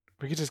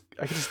 I could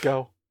just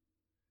go.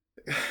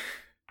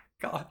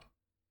 God.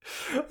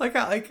 Like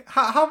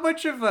how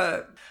much of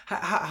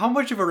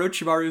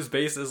Orochimaru's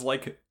base is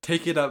like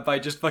taken up by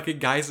just fucking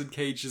guys in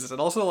cages,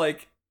 and also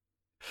like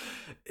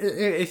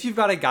if you've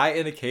got a guy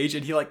in a cage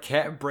and he like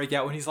can't break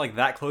out when he's like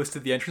that close to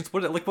the entrance,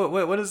 what is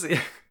it?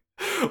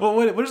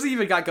 what does he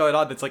even got going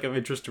on that's like of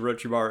interest to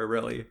Orochimaru,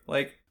 really?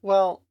 Like,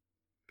 well,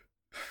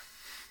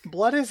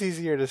 blood is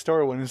easier to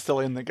store when it's still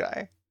in the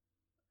guy.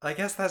 I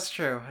guess that's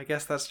true.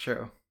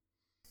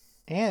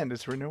 And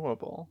it's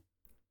renewable.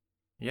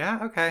 Yeah.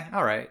 Okay.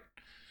 All right.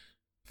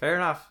 Fair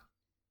enough.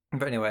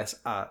 But anyways,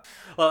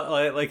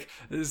 like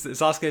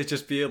Sasuke is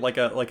just being like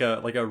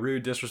a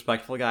rude,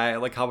 disrespectful guy.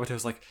 Like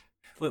Kabuto's like,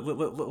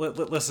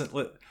 listen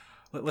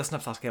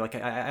up, Sasuke. Like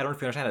I don't know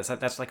if you understand that.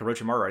 That's like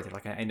Orochimaru right there.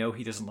 Like I know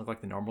he doesn't look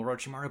like the normal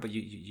Orochimaru, but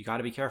you got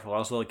to be careful. I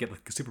also like get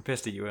like super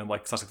pissed at you, and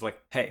like Sasuke's like,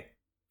 hey,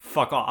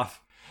 fuck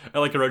off. And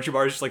like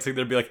Orochimaru's just like sitting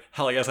there and be like,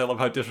 hell yes, I love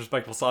how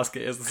disrespectful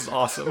Sasuke is. This is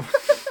awesome.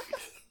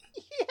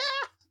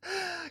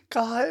 Yeah.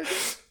 God.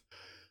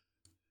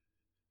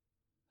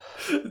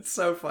 It's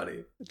so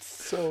funny.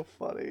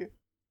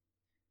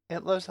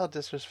 It loves how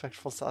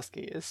disrespectful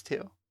Sasuke is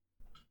too.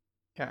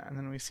 Yeah, and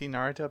then we see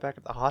Naruto back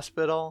at the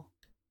hospital.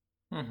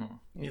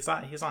 Mm-hmm. He's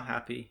not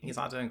happy. He's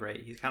not doing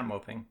great. He's kind of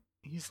moping.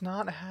 He's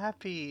not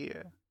happy.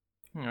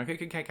 You know, he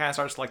kind of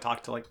starts to like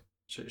talk to like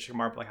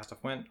Shikamaru, like how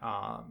stuff went.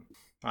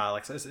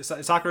 Like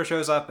Sakura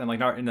shows up, and like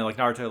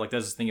Naruto like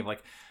does this thing of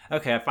like,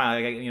 okay,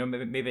 fine, like, you know,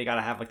 maybe I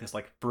gotta have like this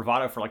like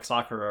bravado for like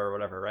Sakura or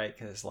whatever, right?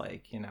 Because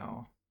like, you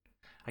know,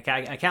 I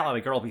can't let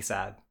a girl be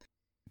sad.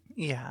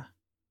 Yeah.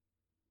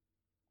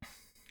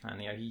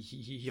 And you know,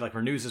 he like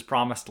renews his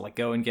promise to like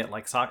go and get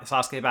like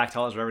Sasuke back,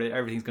 tell us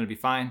everything's gonna be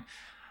fine.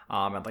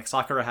 And like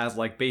Sakura has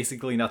like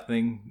basically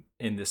nothing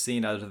in this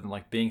scene other than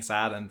like being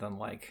sad, and then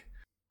like,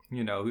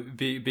 you know,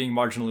 being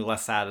marginally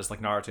less sad as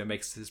like Naruto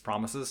makes his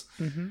promises.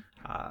 Mm-hmm.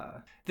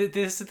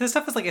 This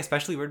stuff is like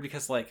especially weird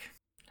because like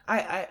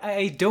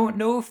I don't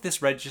know if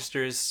this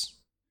registers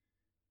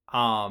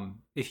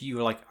if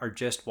you like are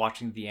just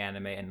watching the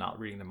anime and not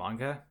reading the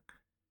manga.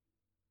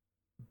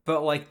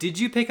 But like, did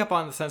you pick up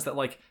on the sense that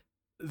like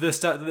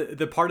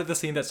the part of the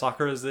scene that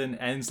Sakura's in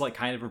ends like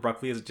kind of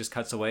abruptly as it just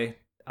cuts away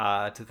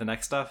to the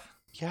next stuff?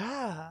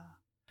 Yeah.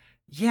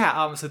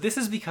 So this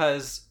is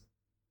because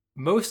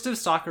most of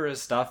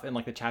Sakura's stuff in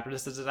like the chapter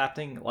this is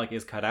adapting like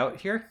is cut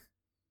out here.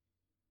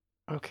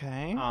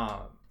 Okay.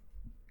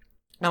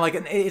 And like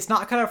it's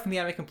not cut out from the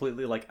anime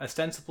completely. Like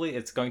ostensibly,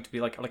 it's going to be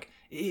like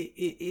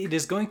it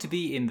is going to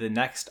be in the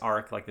next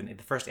arc, like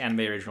the first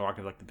anime original arc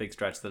of like the big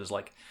stretch that is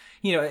like,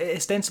 you know,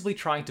 ostensibly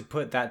trying to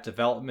put that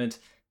development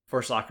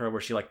for Sakura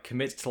where she like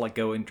commits to like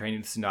go and train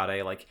with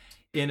Tsunade like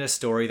in a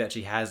story that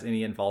she has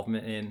any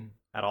involvement in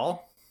at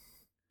all.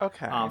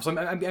 Okay. So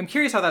I'm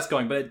curious how that's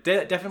going, but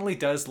it definitely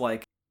does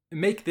like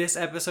make this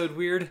episode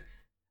weird,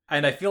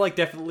 and I feel like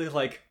definitely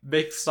like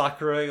makes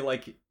Sakura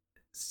like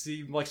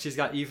seem like she's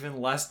got even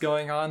less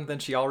going on than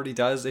she already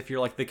does if you're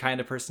like the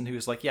kind of person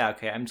who's like, yeah,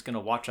 okay, I'm just gonna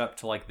watch up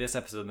to like this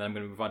episode and then I'm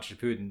gonna move on to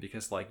Shippuden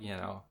because like, you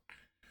know,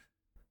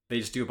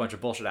 they just do a bunch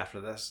of bullshit after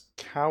this.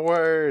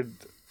 Coward.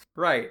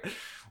 Right.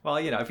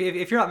 Well, you know,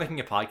 if you're not making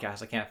a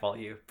podcast, I can't fault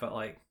you, but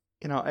like,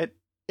 you know,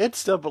 it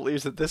still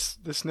believes that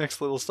this next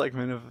little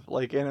segment of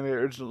like anime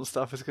original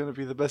stuff is gonna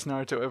be the best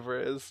Naruto ever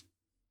is.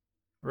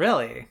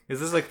 Really? Is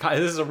this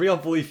a real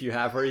belief you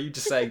have, or are you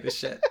just saying this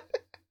shit?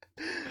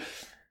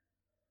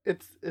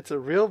 It's a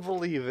real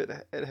belief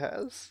it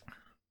has.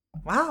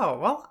 Wow.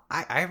 Well,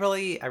 I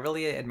really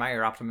admire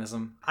your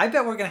optimism. I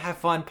bet we're gonna have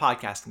fun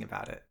podcasting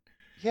about it.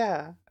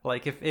 Yeah.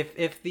 Like if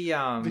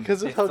the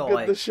because of how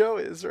good the show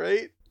is,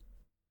 right?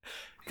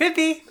 Could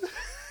be.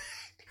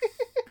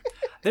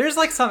 There's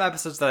like some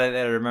episodes that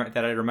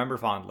I remember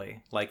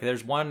fondly. Like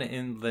there's one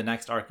in the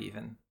next arc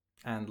even,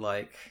 and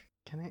like.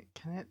 Can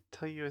it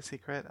tell you a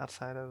secret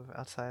outside of?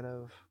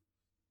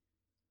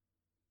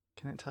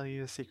 Can it tell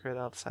you a secret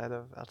outside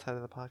of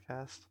the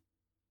podcast?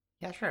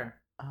 Yeah, sure.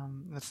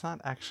 That's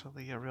not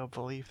actually a real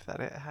belief that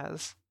it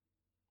has.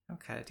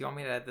 Okay. Do you want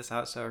me to edit this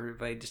out so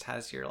everybody just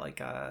has your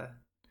like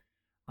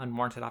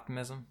unwarranted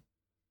optimism?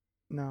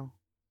 No.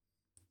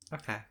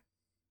 Okay.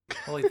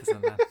 We'll leave this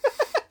in then.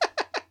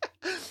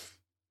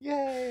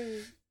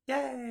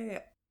 Yay!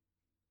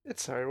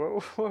 It's sorry.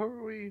 What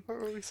were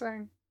we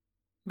saying?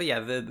 But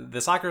yeah,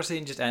 the Sakura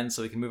scene just ends,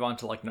 so we can move on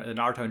to like the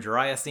Naruto and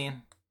Jiraiya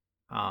scene.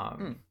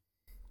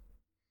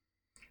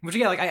 Which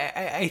again, like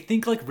I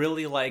think like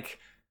really like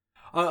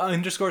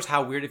underscores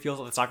how weird it feels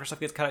that the Sakura stuff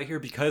gets cut out here,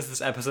 because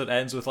this episode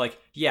ends with like,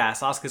 yeah,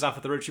 Sasuke's off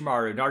with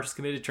Orochimaru, Naruto's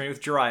committed to training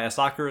with Jiraiya,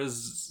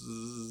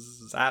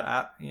 Sakura's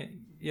at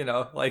you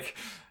know, like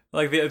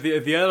Like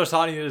the other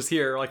Sonian is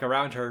here, like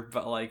around her,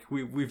 but like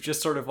we've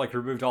just sort of like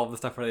removed all of the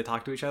stuff where they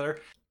talk to each other.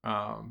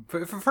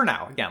 For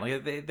now, again,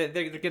 like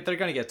they're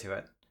gonna get to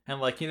it,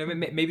 and like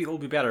maybe it will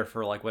be better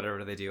for like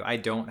whatever they do. I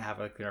don't have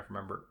a clear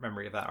enough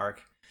memory of that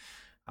arc,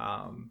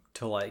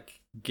 to like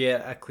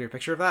get a clear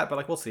picture of that, but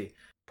like we'll see.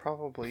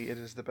 Probably it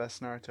is the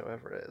best Naruto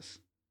ever is.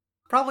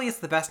 Probably it's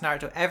the best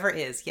Naruto ever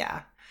is.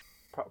 Yeah.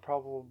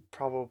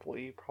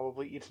 Probably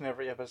each and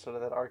every episode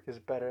of that arc is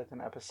better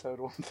than episode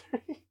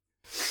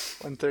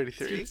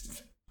 133.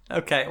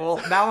 Okay,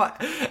 well now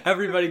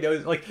everybody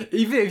knows. Like,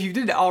 even if you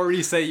didn't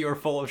already say you were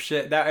full of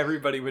shit, now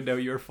everybody would know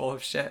you were full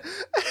of shit.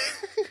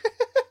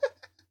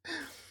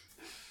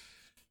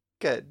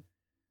 Good.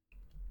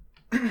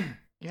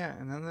 Yeah,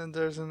 and then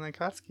there's an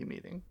Akatsuki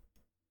meeting.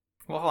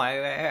 Well, I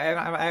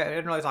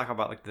didn't really talk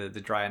about like the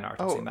dry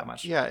Naruto scene that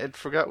much. Yeah, I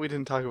forgot we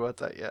didn't talk about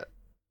that yet.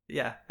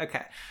 Yeah.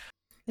 Okay.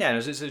 Yeah,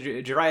 so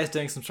Jiraiya's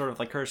doing some sort of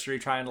like cursory,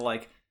 trying to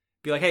like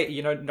be like, hey,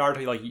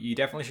 Naruto, like you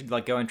definitely should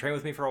like go and train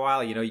with me for a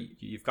while.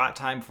 You've got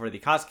time before the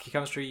Akatsuki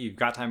comes for you. You've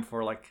got time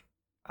before like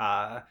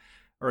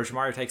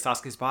Orochimaru takes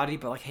Sasuke's body.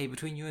 But like, hey,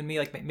 between you and me,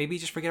 like maybe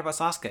just forget about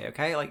Sasuke,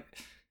 okay? Like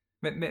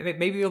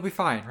maybe it'll be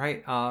fine,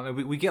 right?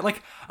 We get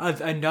like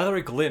another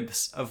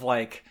glimpse of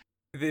like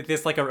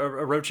this like a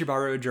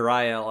Orochimaru and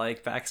Jiraiya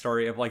like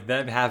backstory of like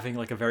them having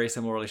like a very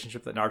similar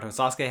relationship that Naruto and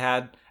Sasuke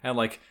had, and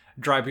like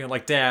Jiraiya being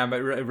like, damn, it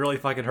really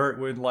fucking hurt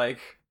when like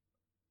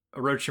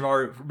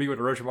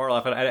Orochimaru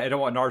left, and I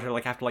don't want Naruto to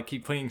like have to like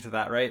keep clinging to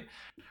that, right?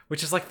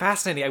 Which is like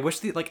fascinating. I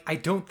wish I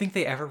don't think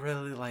they ever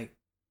really like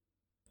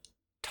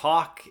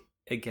talk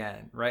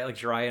again, right? Like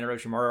Jiraiya and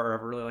Orochimaru are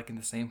ever really like in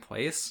the same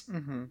place.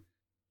 Mm-hmm.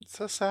 It's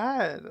so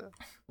sad,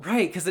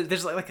 right? Because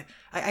there's like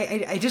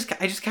I just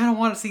kind of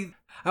want to see.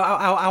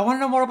 I want to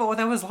know more about what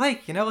that was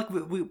like. Like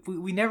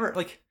we never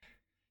like.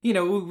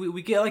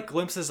 We get like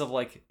glimpses of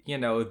like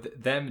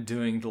them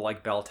doing the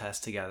like bell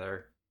test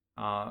together.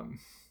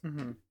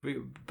 Mm-hmm.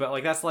 But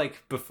like that's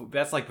like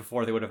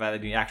before they would have had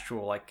any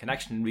actual like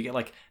connection. We get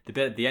like the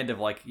bit at the end of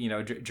like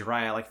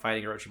Jiraiya like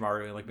fighting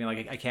Orochimaru and like being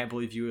like, I can't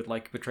believe you would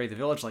like betray the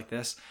village like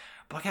this.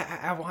 But like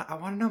I want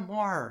to know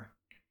more.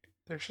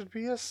 There should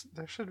be a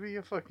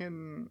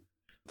fucking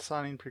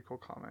Sonian prequel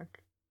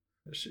comic.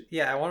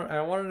 Yeah, I want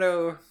to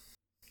know.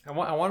 I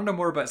want to know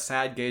more about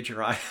sad gay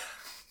Jiraiya.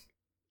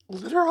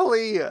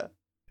 Literally.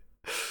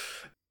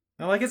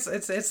 No, like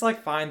it's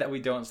like fine that we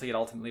don't see it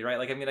ultimately, right?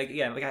 Like I mean, like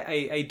again, like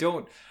I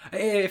don't.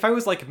 If I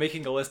was like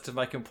making a list of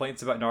my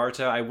complaints about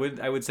Naruto,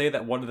 I would say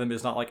that one of them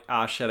is not like,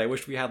 ah shit, I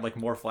wish we had like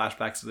more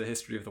flashbacks to the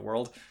history of the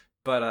world.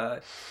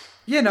 But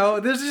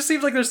there just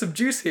seems like there's some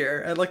juice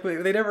here, and like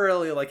they never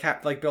really like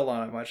build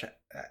on it much,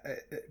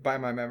 by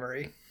my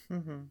memory.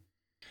 Mm-hmm.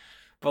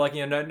 But like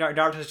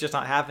Naruto's just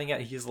not having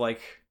it. He's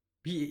like.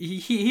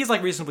 He's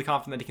like reasonably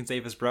confident that he can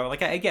save his bro.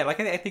 Like again, like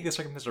I think the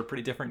circumstances are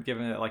pretty different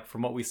given that like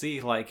from what we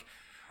see, like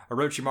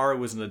Orochimaru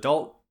was an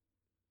adult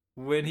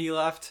when he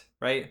left,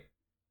 right?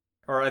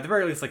 Or at the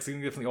very least, like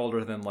significantly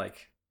older than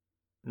like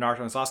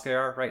Naruto and Sasuke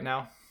are right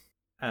now.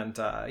 And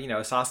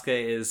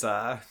Sasuke is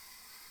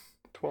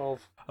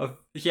 12.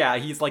 Yeah,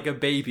 he's like a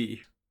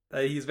baby.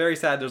 He's very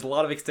sad. There's a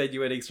lot of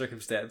extenuating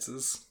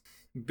circumstances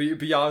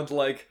beyond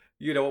like.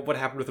 What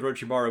happened with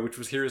Orochimaru, which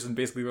was heroes, and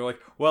basically we're like,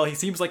 well, he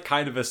seems like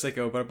kind of a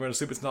sicko, but I'm going to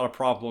assume it's not a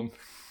problem.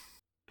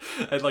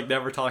 I'd like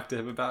never talk to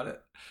him about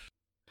it.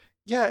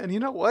 Yeah, and you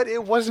know what?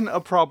 It wasn't a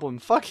problem.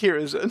 Fuck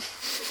Hiruzen.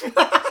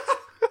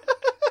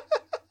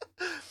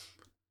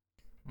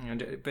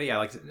 But yeah,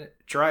 like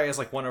Jiraiya is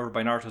like won over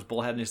by Naruto's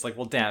bullhead, and he's like,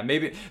 well, damn,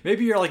 maybe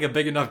you're like a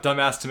big enough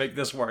dumbass to make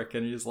this work.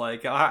 And he's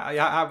like,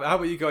 how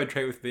about you go and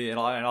train with me, and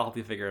I'll help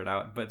you figure it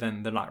out. But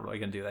then they're not really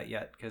going to do that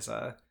yet because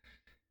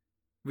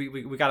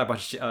We got a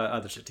bunch of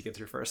other shit to get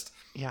through first.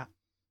 Yeah.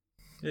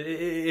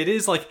 It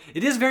is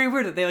very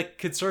weird that they like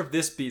conserve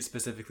this beat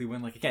specifically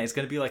when like again it's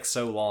gonna be like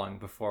so long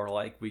before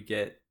like we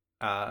get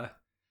Naruto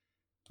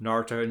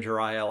and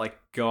Jiraiya like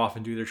go off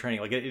and do their training.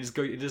 Like it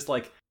is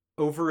like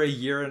over a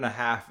year and a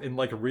half in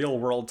like real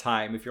world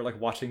time if you're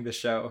like watching the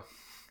show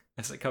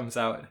as it comes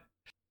out.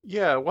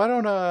 Yeah, why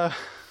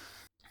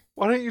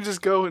don't you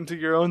just go and do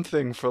your own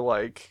thing for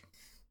like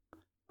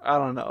I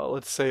don't know,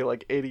 let's say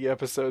like 80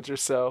 episodes or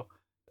so.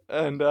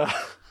 And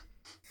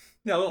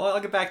yeah, I'll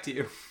get back to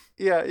you.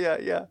 Yeah.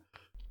 Yeah,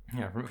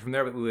 from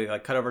there we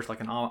like cut over to like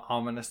an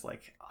ominous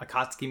like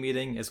Akatsuki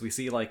meeting as we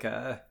see like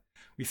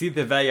we see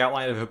the vague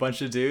outline of a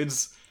bunch of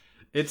dudes.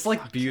 It's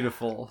like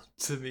beautiful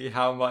to me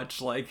how much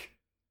like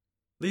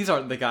these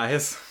aren't the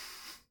guys.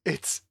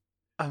 It's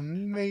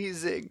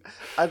amazing.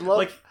 I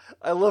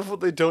love when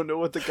they don't know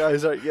what the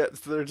guys are yet,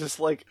 so they're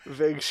just like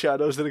vague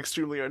shadows that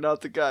extremely are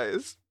not the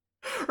guys.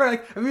 Right,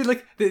 like, I mean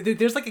like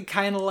there's like a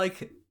kind of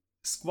like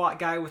squat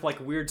guy with like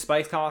weird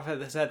spikes come off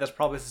of his head. That's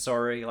probably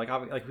Sasori.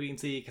 Like we can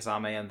see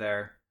Kasame in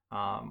there.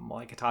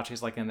 Like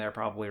Itachi's like in there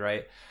probably,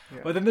 right? Yeah.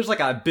 But then there's like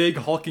a big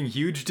hulking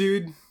huge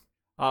dude.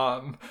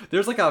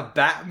 There's like a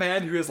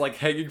Batman who is like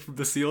hanging from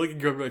the ceiling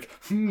and going like,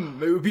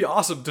 it would be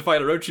awesome to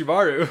fight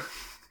Orochimaru.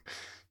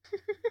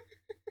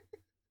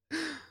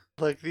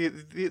 Like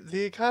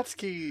the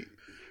Akatsuki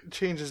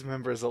changes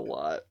members a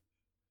lot.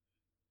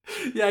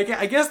 Yeah,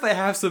 I guess they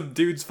have some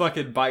dudes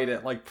fucking bite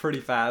it like pretty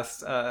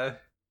fast.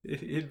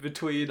 In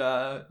between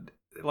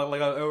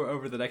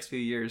over the next few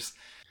years.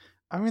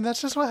 I mean,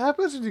 that's just what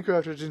happens when you go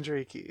after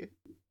Jinchuriki.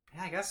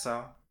 Yeah, I guess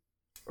so.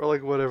 Or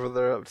like whatever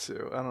they're up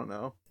to. I don't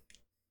know.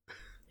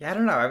 Yeah, I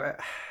don't know.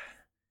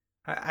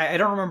 I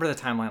don't remember the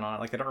timeline on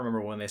it. Like, I don't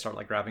remember when they start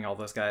like grabbing all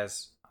those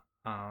guys.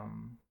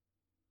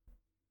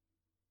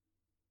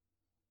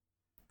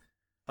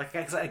 Like,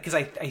 because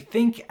I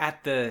think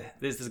at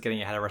this is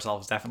getting ahead of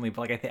ourselves definitely,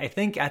 but like I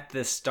think at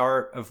the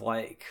start of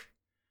like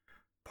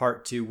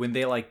part 2 when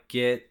they like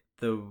get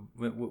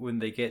when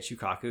they get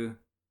Shukaku,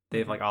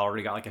 they've like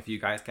already got like a few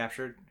guys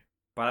captured,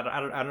 but I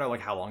don't know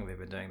like how long they've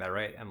been doing that,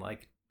 right? And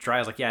like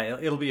Jiraiya's like, yeah,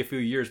 it'll be a few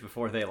years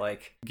before they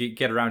like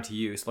get around to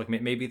use. Like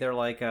maybe they're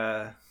like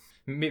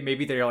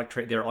maybe they're like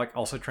they're like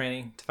also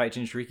training to fight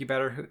Jinchuriki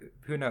better.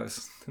 Who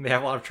knows? They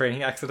have a lot of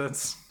training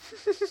accidents.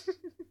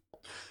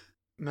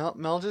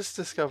 Mel just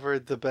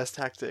discovered the best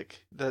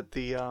tactic that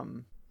the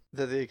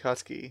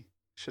Akatsuki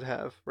should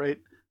have, right?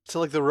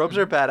 So like the robes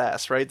are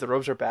badass, right? The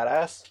robes are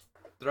badass.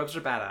 The robes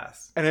are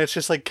badass. And it's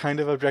just like kind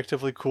of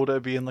objectively cool to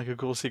be in like a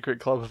cool secret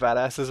club of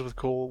badasses with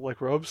cool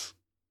like robes.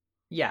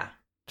 Yeah.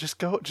 Just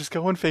go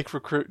and fake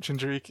recruit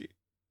Jinchuriki.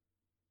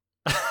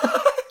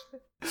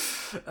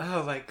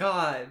 Oh my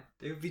god,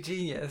 it would be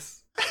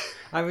genius.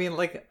 I mean,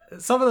 like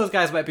some of those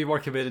guys might be more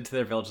committed to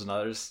their village than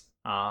others.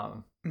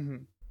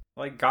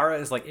 Like Gaara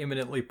is like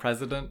imminently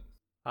president.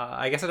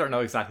 I guess I don't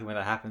know exactly when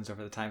that happens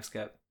over the time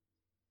skip.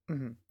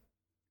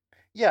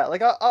 Yeah,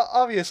 like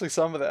obviously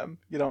some of them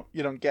you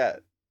don't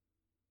get,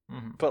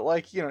 but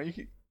like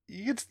you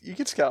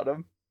could scout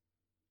them.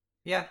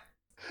 Yeah,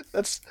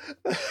 that's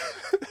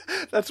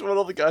one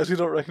of the guys we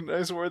don't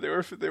recognize where they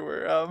were. They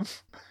were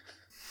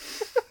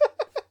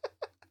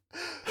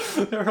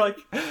like,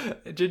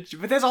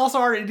 but there's also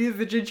already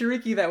the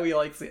Jinchuriki that we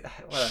like.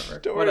 Whatever.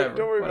 Don't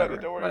worry about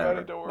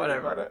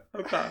it.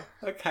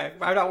 Okay.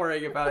 I'm not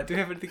worrying about it. Do you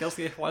have anything else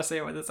you want to say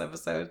about this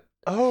episode?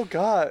 Oh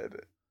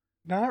God,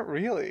 not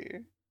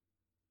really.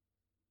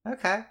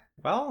 Okay.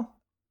 Well,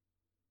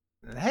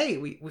 hey,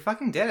 we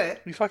fucking did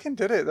it. We fucking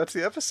did it. That's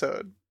the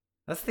episode.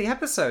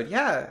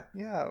 Yeah.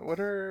 Yeah. What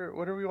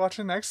are we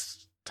watching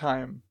next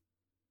time?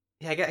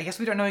 Yeah, I guess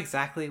we don't know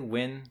exactly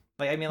when.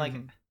 Like, I mean, like.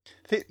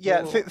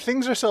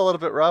 Things are still a little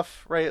bit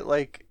rough, right?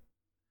 Like,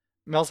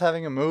 Mel's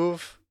having a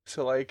move,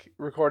 so like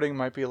recording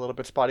might be a little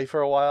bit spotty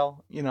for a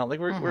while. You know, like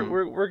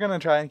we're gonna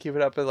try and keep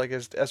it up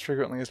as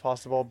frequently as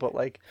possible, but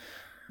like,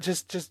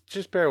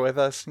 just bear with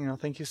us. You know,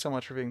 thank you so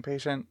much for being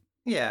patient.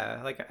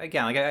 Yeah, like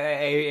again, like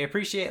I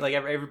appreciate like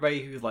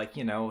everybody who like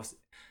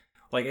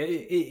like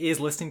is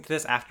listening to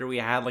this after we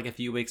had like a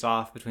few weeks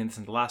off between this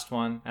and the last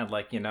one, and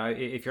like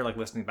if you're like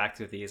listening back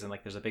to these and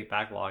like there's a big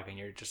backlog and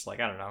you're just like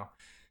I don't know.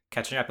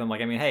 Catching up, and I'm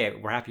like, I mean, hey,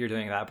 we're happy you're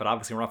doing that, but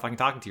obviously we're not fucking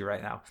talking to you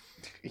right now.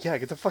 Yeah,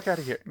 get the fuck out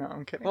of here. No,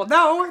 I'm kidding. Well,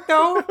 no. I'm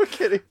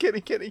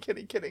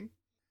kidding.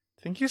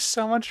 Thank you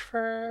so much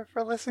for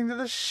listening to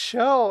the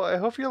show. I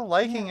hope you're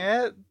liking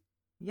it.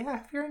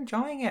 Yeah, if you're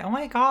enjoying it. Oh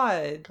my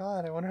god.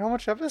 God, I wonder how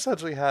much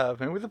episodes we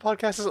have. Maybe the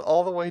podcast is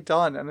all the way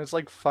done, and it's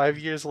like 5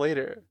 years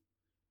later.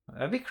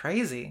 That'd be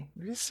crazy.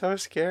 It'd be so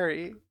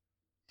scary.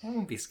 It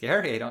won't be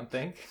scary, I don't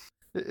think.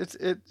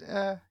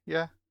 Yeah.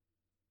 Yeah.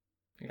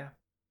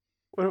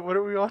 What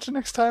are we watching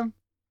next time?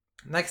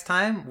 Next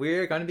time,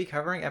 we're going to be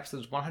covering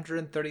episodes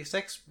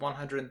 136,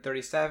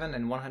 137,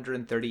 and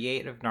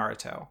 138 of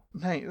Naruto.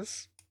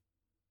 Nice.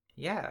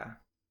 Yeah.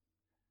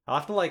 I'll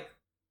have to, like...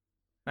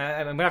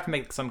 I'm going to have to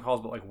make some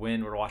calls about, like,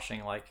 when we're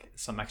watching, like,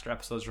 some extra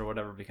episodes or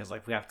whatever, because,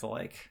 like, we have to,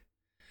 like...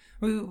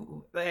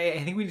 I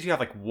think we need to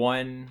have, like,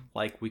 one,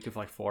 like, week of,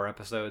 like, 4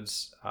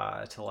 episodes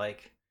to,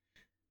 like...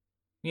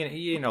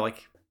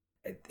 like...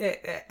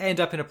 end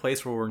up in a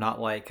place where we're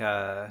not, like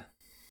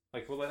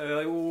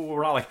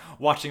we're not like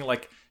watching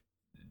like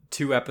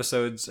 2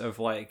 episodes of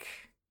like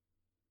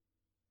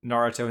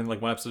Naruto and like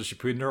 1 episode of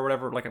Shippuden or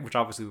whatever, like which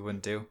obviously we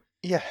wouldn't do.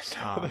 Yeah,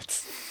 no,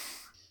 that's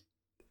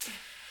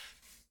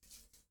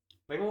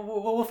like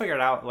we'll figure it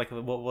out. Like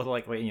we'll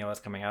like wait, what's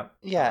coming up.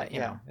 Yeah, you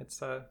know,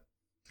 it's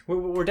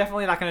we're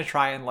definitely not going to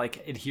try and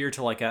like adhere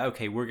to like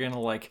okay, we're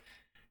gonna like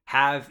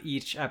have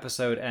each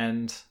episode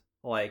end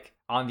like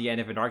on the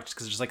end of an arc just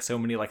because there's like so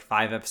many like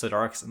 5 episode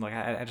arcs and like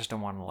I just don't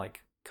want to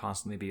like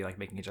constantly be like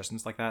making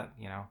adjustments like that,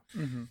 Yeah,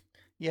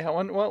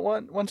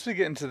 once we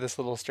get into this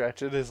little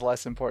stretch, it is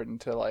less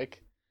important to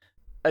like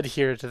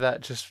adhere to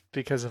that just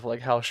because of like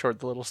how short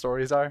the little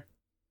stories are.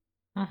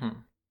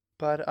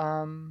 But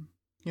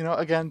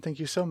again, thank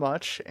you so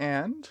much,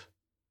 and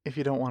if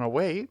you don't want to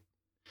wait,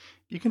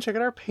 you can check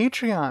out our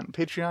Patreon,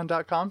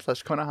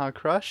 patreon.com/Konoha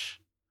Crush,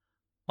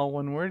 all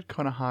one word,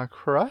 Konoha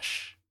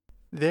Crush.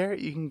 There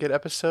you can get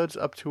episodes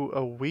up to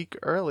a week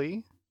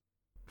early.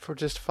 For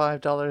just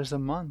 $5 a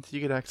month, you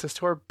get access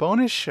to our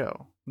bonus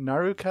show,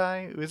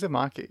 Narukai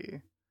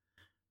Uzumaki.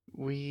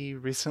 We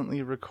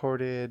recently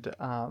recorded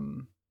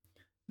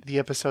the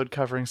episode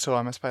covering So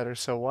I'm a Spider,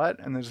 So What,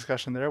 and the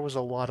discussion there was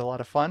a lot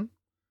of fun.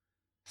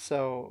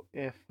 So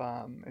if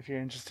you're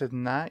interested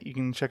in that, you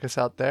can check us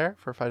out there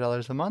for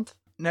 $5 a month.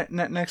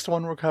 Next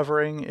one we're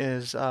covering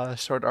is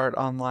Sword Art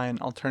Online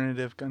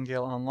Alternative Gun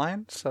Gale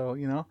Online. So,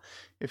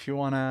 if you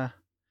want to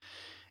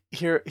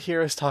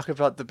hear us talk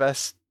about the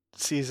best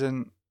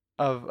season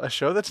of a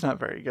show that's not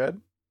very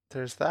good,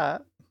 there's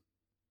that.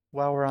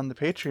 While we're on the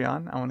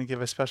Patreon, I want to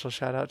give a special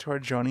shout out to our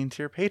joining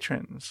tier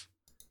patrons.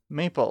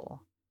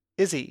 Maple,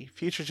 Izzy,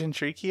 Future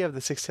Jinchuriki of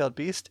the Six-Tailed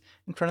Beast,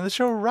 in front of the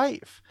show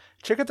Rife.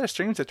 Check out their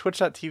streams at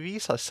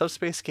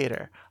twitch.tv/Subspace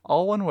Skater.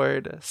 All one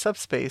word,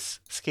 Subspace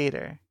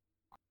Skater.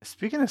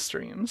 Speaking of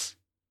streams,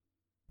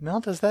 Mel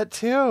does that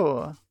too.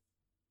 Oh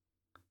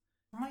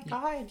my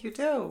god, you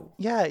do?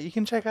 Yeah, you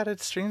can check out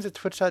its streams at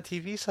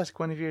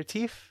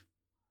twitch.tv/GuinevereTeef.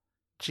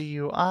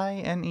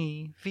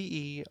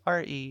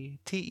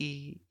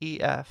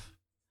 GuinevereTeef.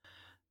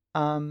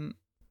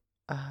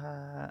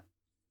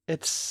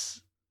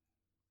 It's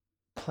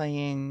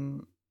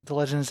playing The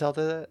Legend of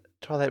Zelda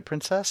Twilight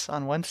Princess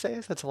on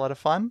Wednesdays. That's a lot of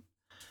fun.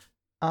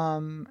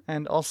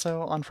 And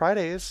also on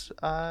Fridays,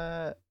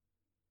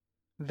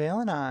 Vale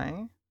and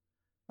I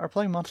are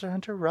playing Monster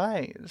Hunter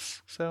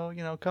Rise. So,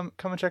 come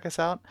and check us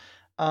out.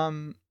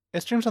 It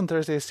streams on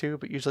Thursdays too,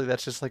 but usually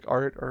that's just like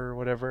art or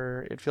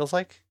whatever it feels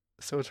like.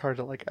 So it's hard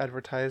to like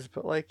advertise,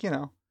 but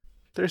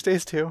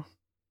Thursdays too.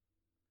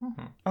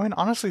 Mm-hmm. I mean,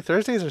 honestly,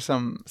 Thursdays are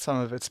some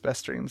of its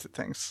best streams. It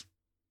thinks.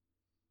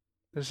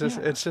 It's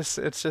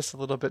just a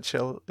little bit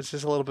chill. It's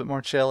just a little bit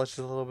more chill. It's just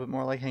a little bit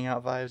more like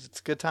hangout vibes. It's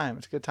a good time.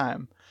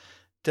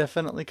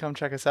 Definitely come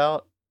check us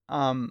out.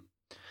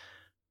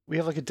 We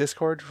have like a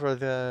Discord for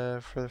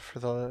the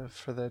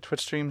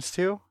Twitch streams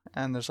too,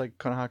 and there's like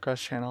Konoha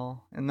Crush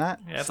channel in that.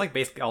 Yeah, it's like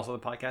basically also the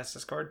podcast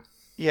Discord.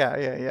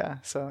 Yeah.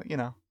 So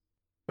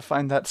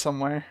find that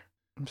somewhere.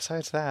 And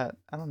besides that,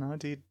 I don't know.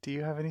 Do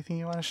you have anything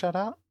you want to shout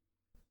out?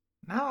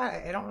 No,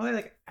 I don't really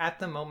like at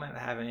the moment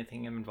have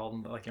anything I'm involved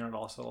in, but like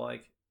also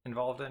like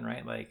involved in,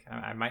 right? Like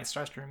I might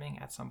start streaming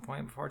at some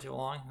point before too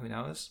long. Who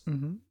knows?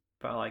 Mm-hmm.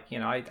 But like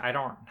I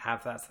don't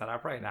have that set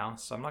up right now,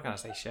 so I'm not gonna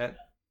say shit.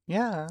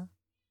 Yeah.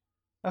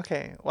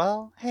 Okay.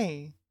 Well,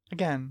 hey,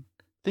 again,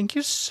 thank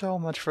you so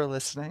much for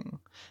listening,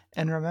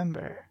 and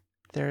remember,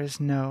 there is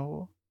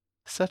no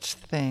such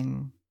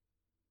thing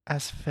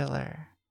as filler.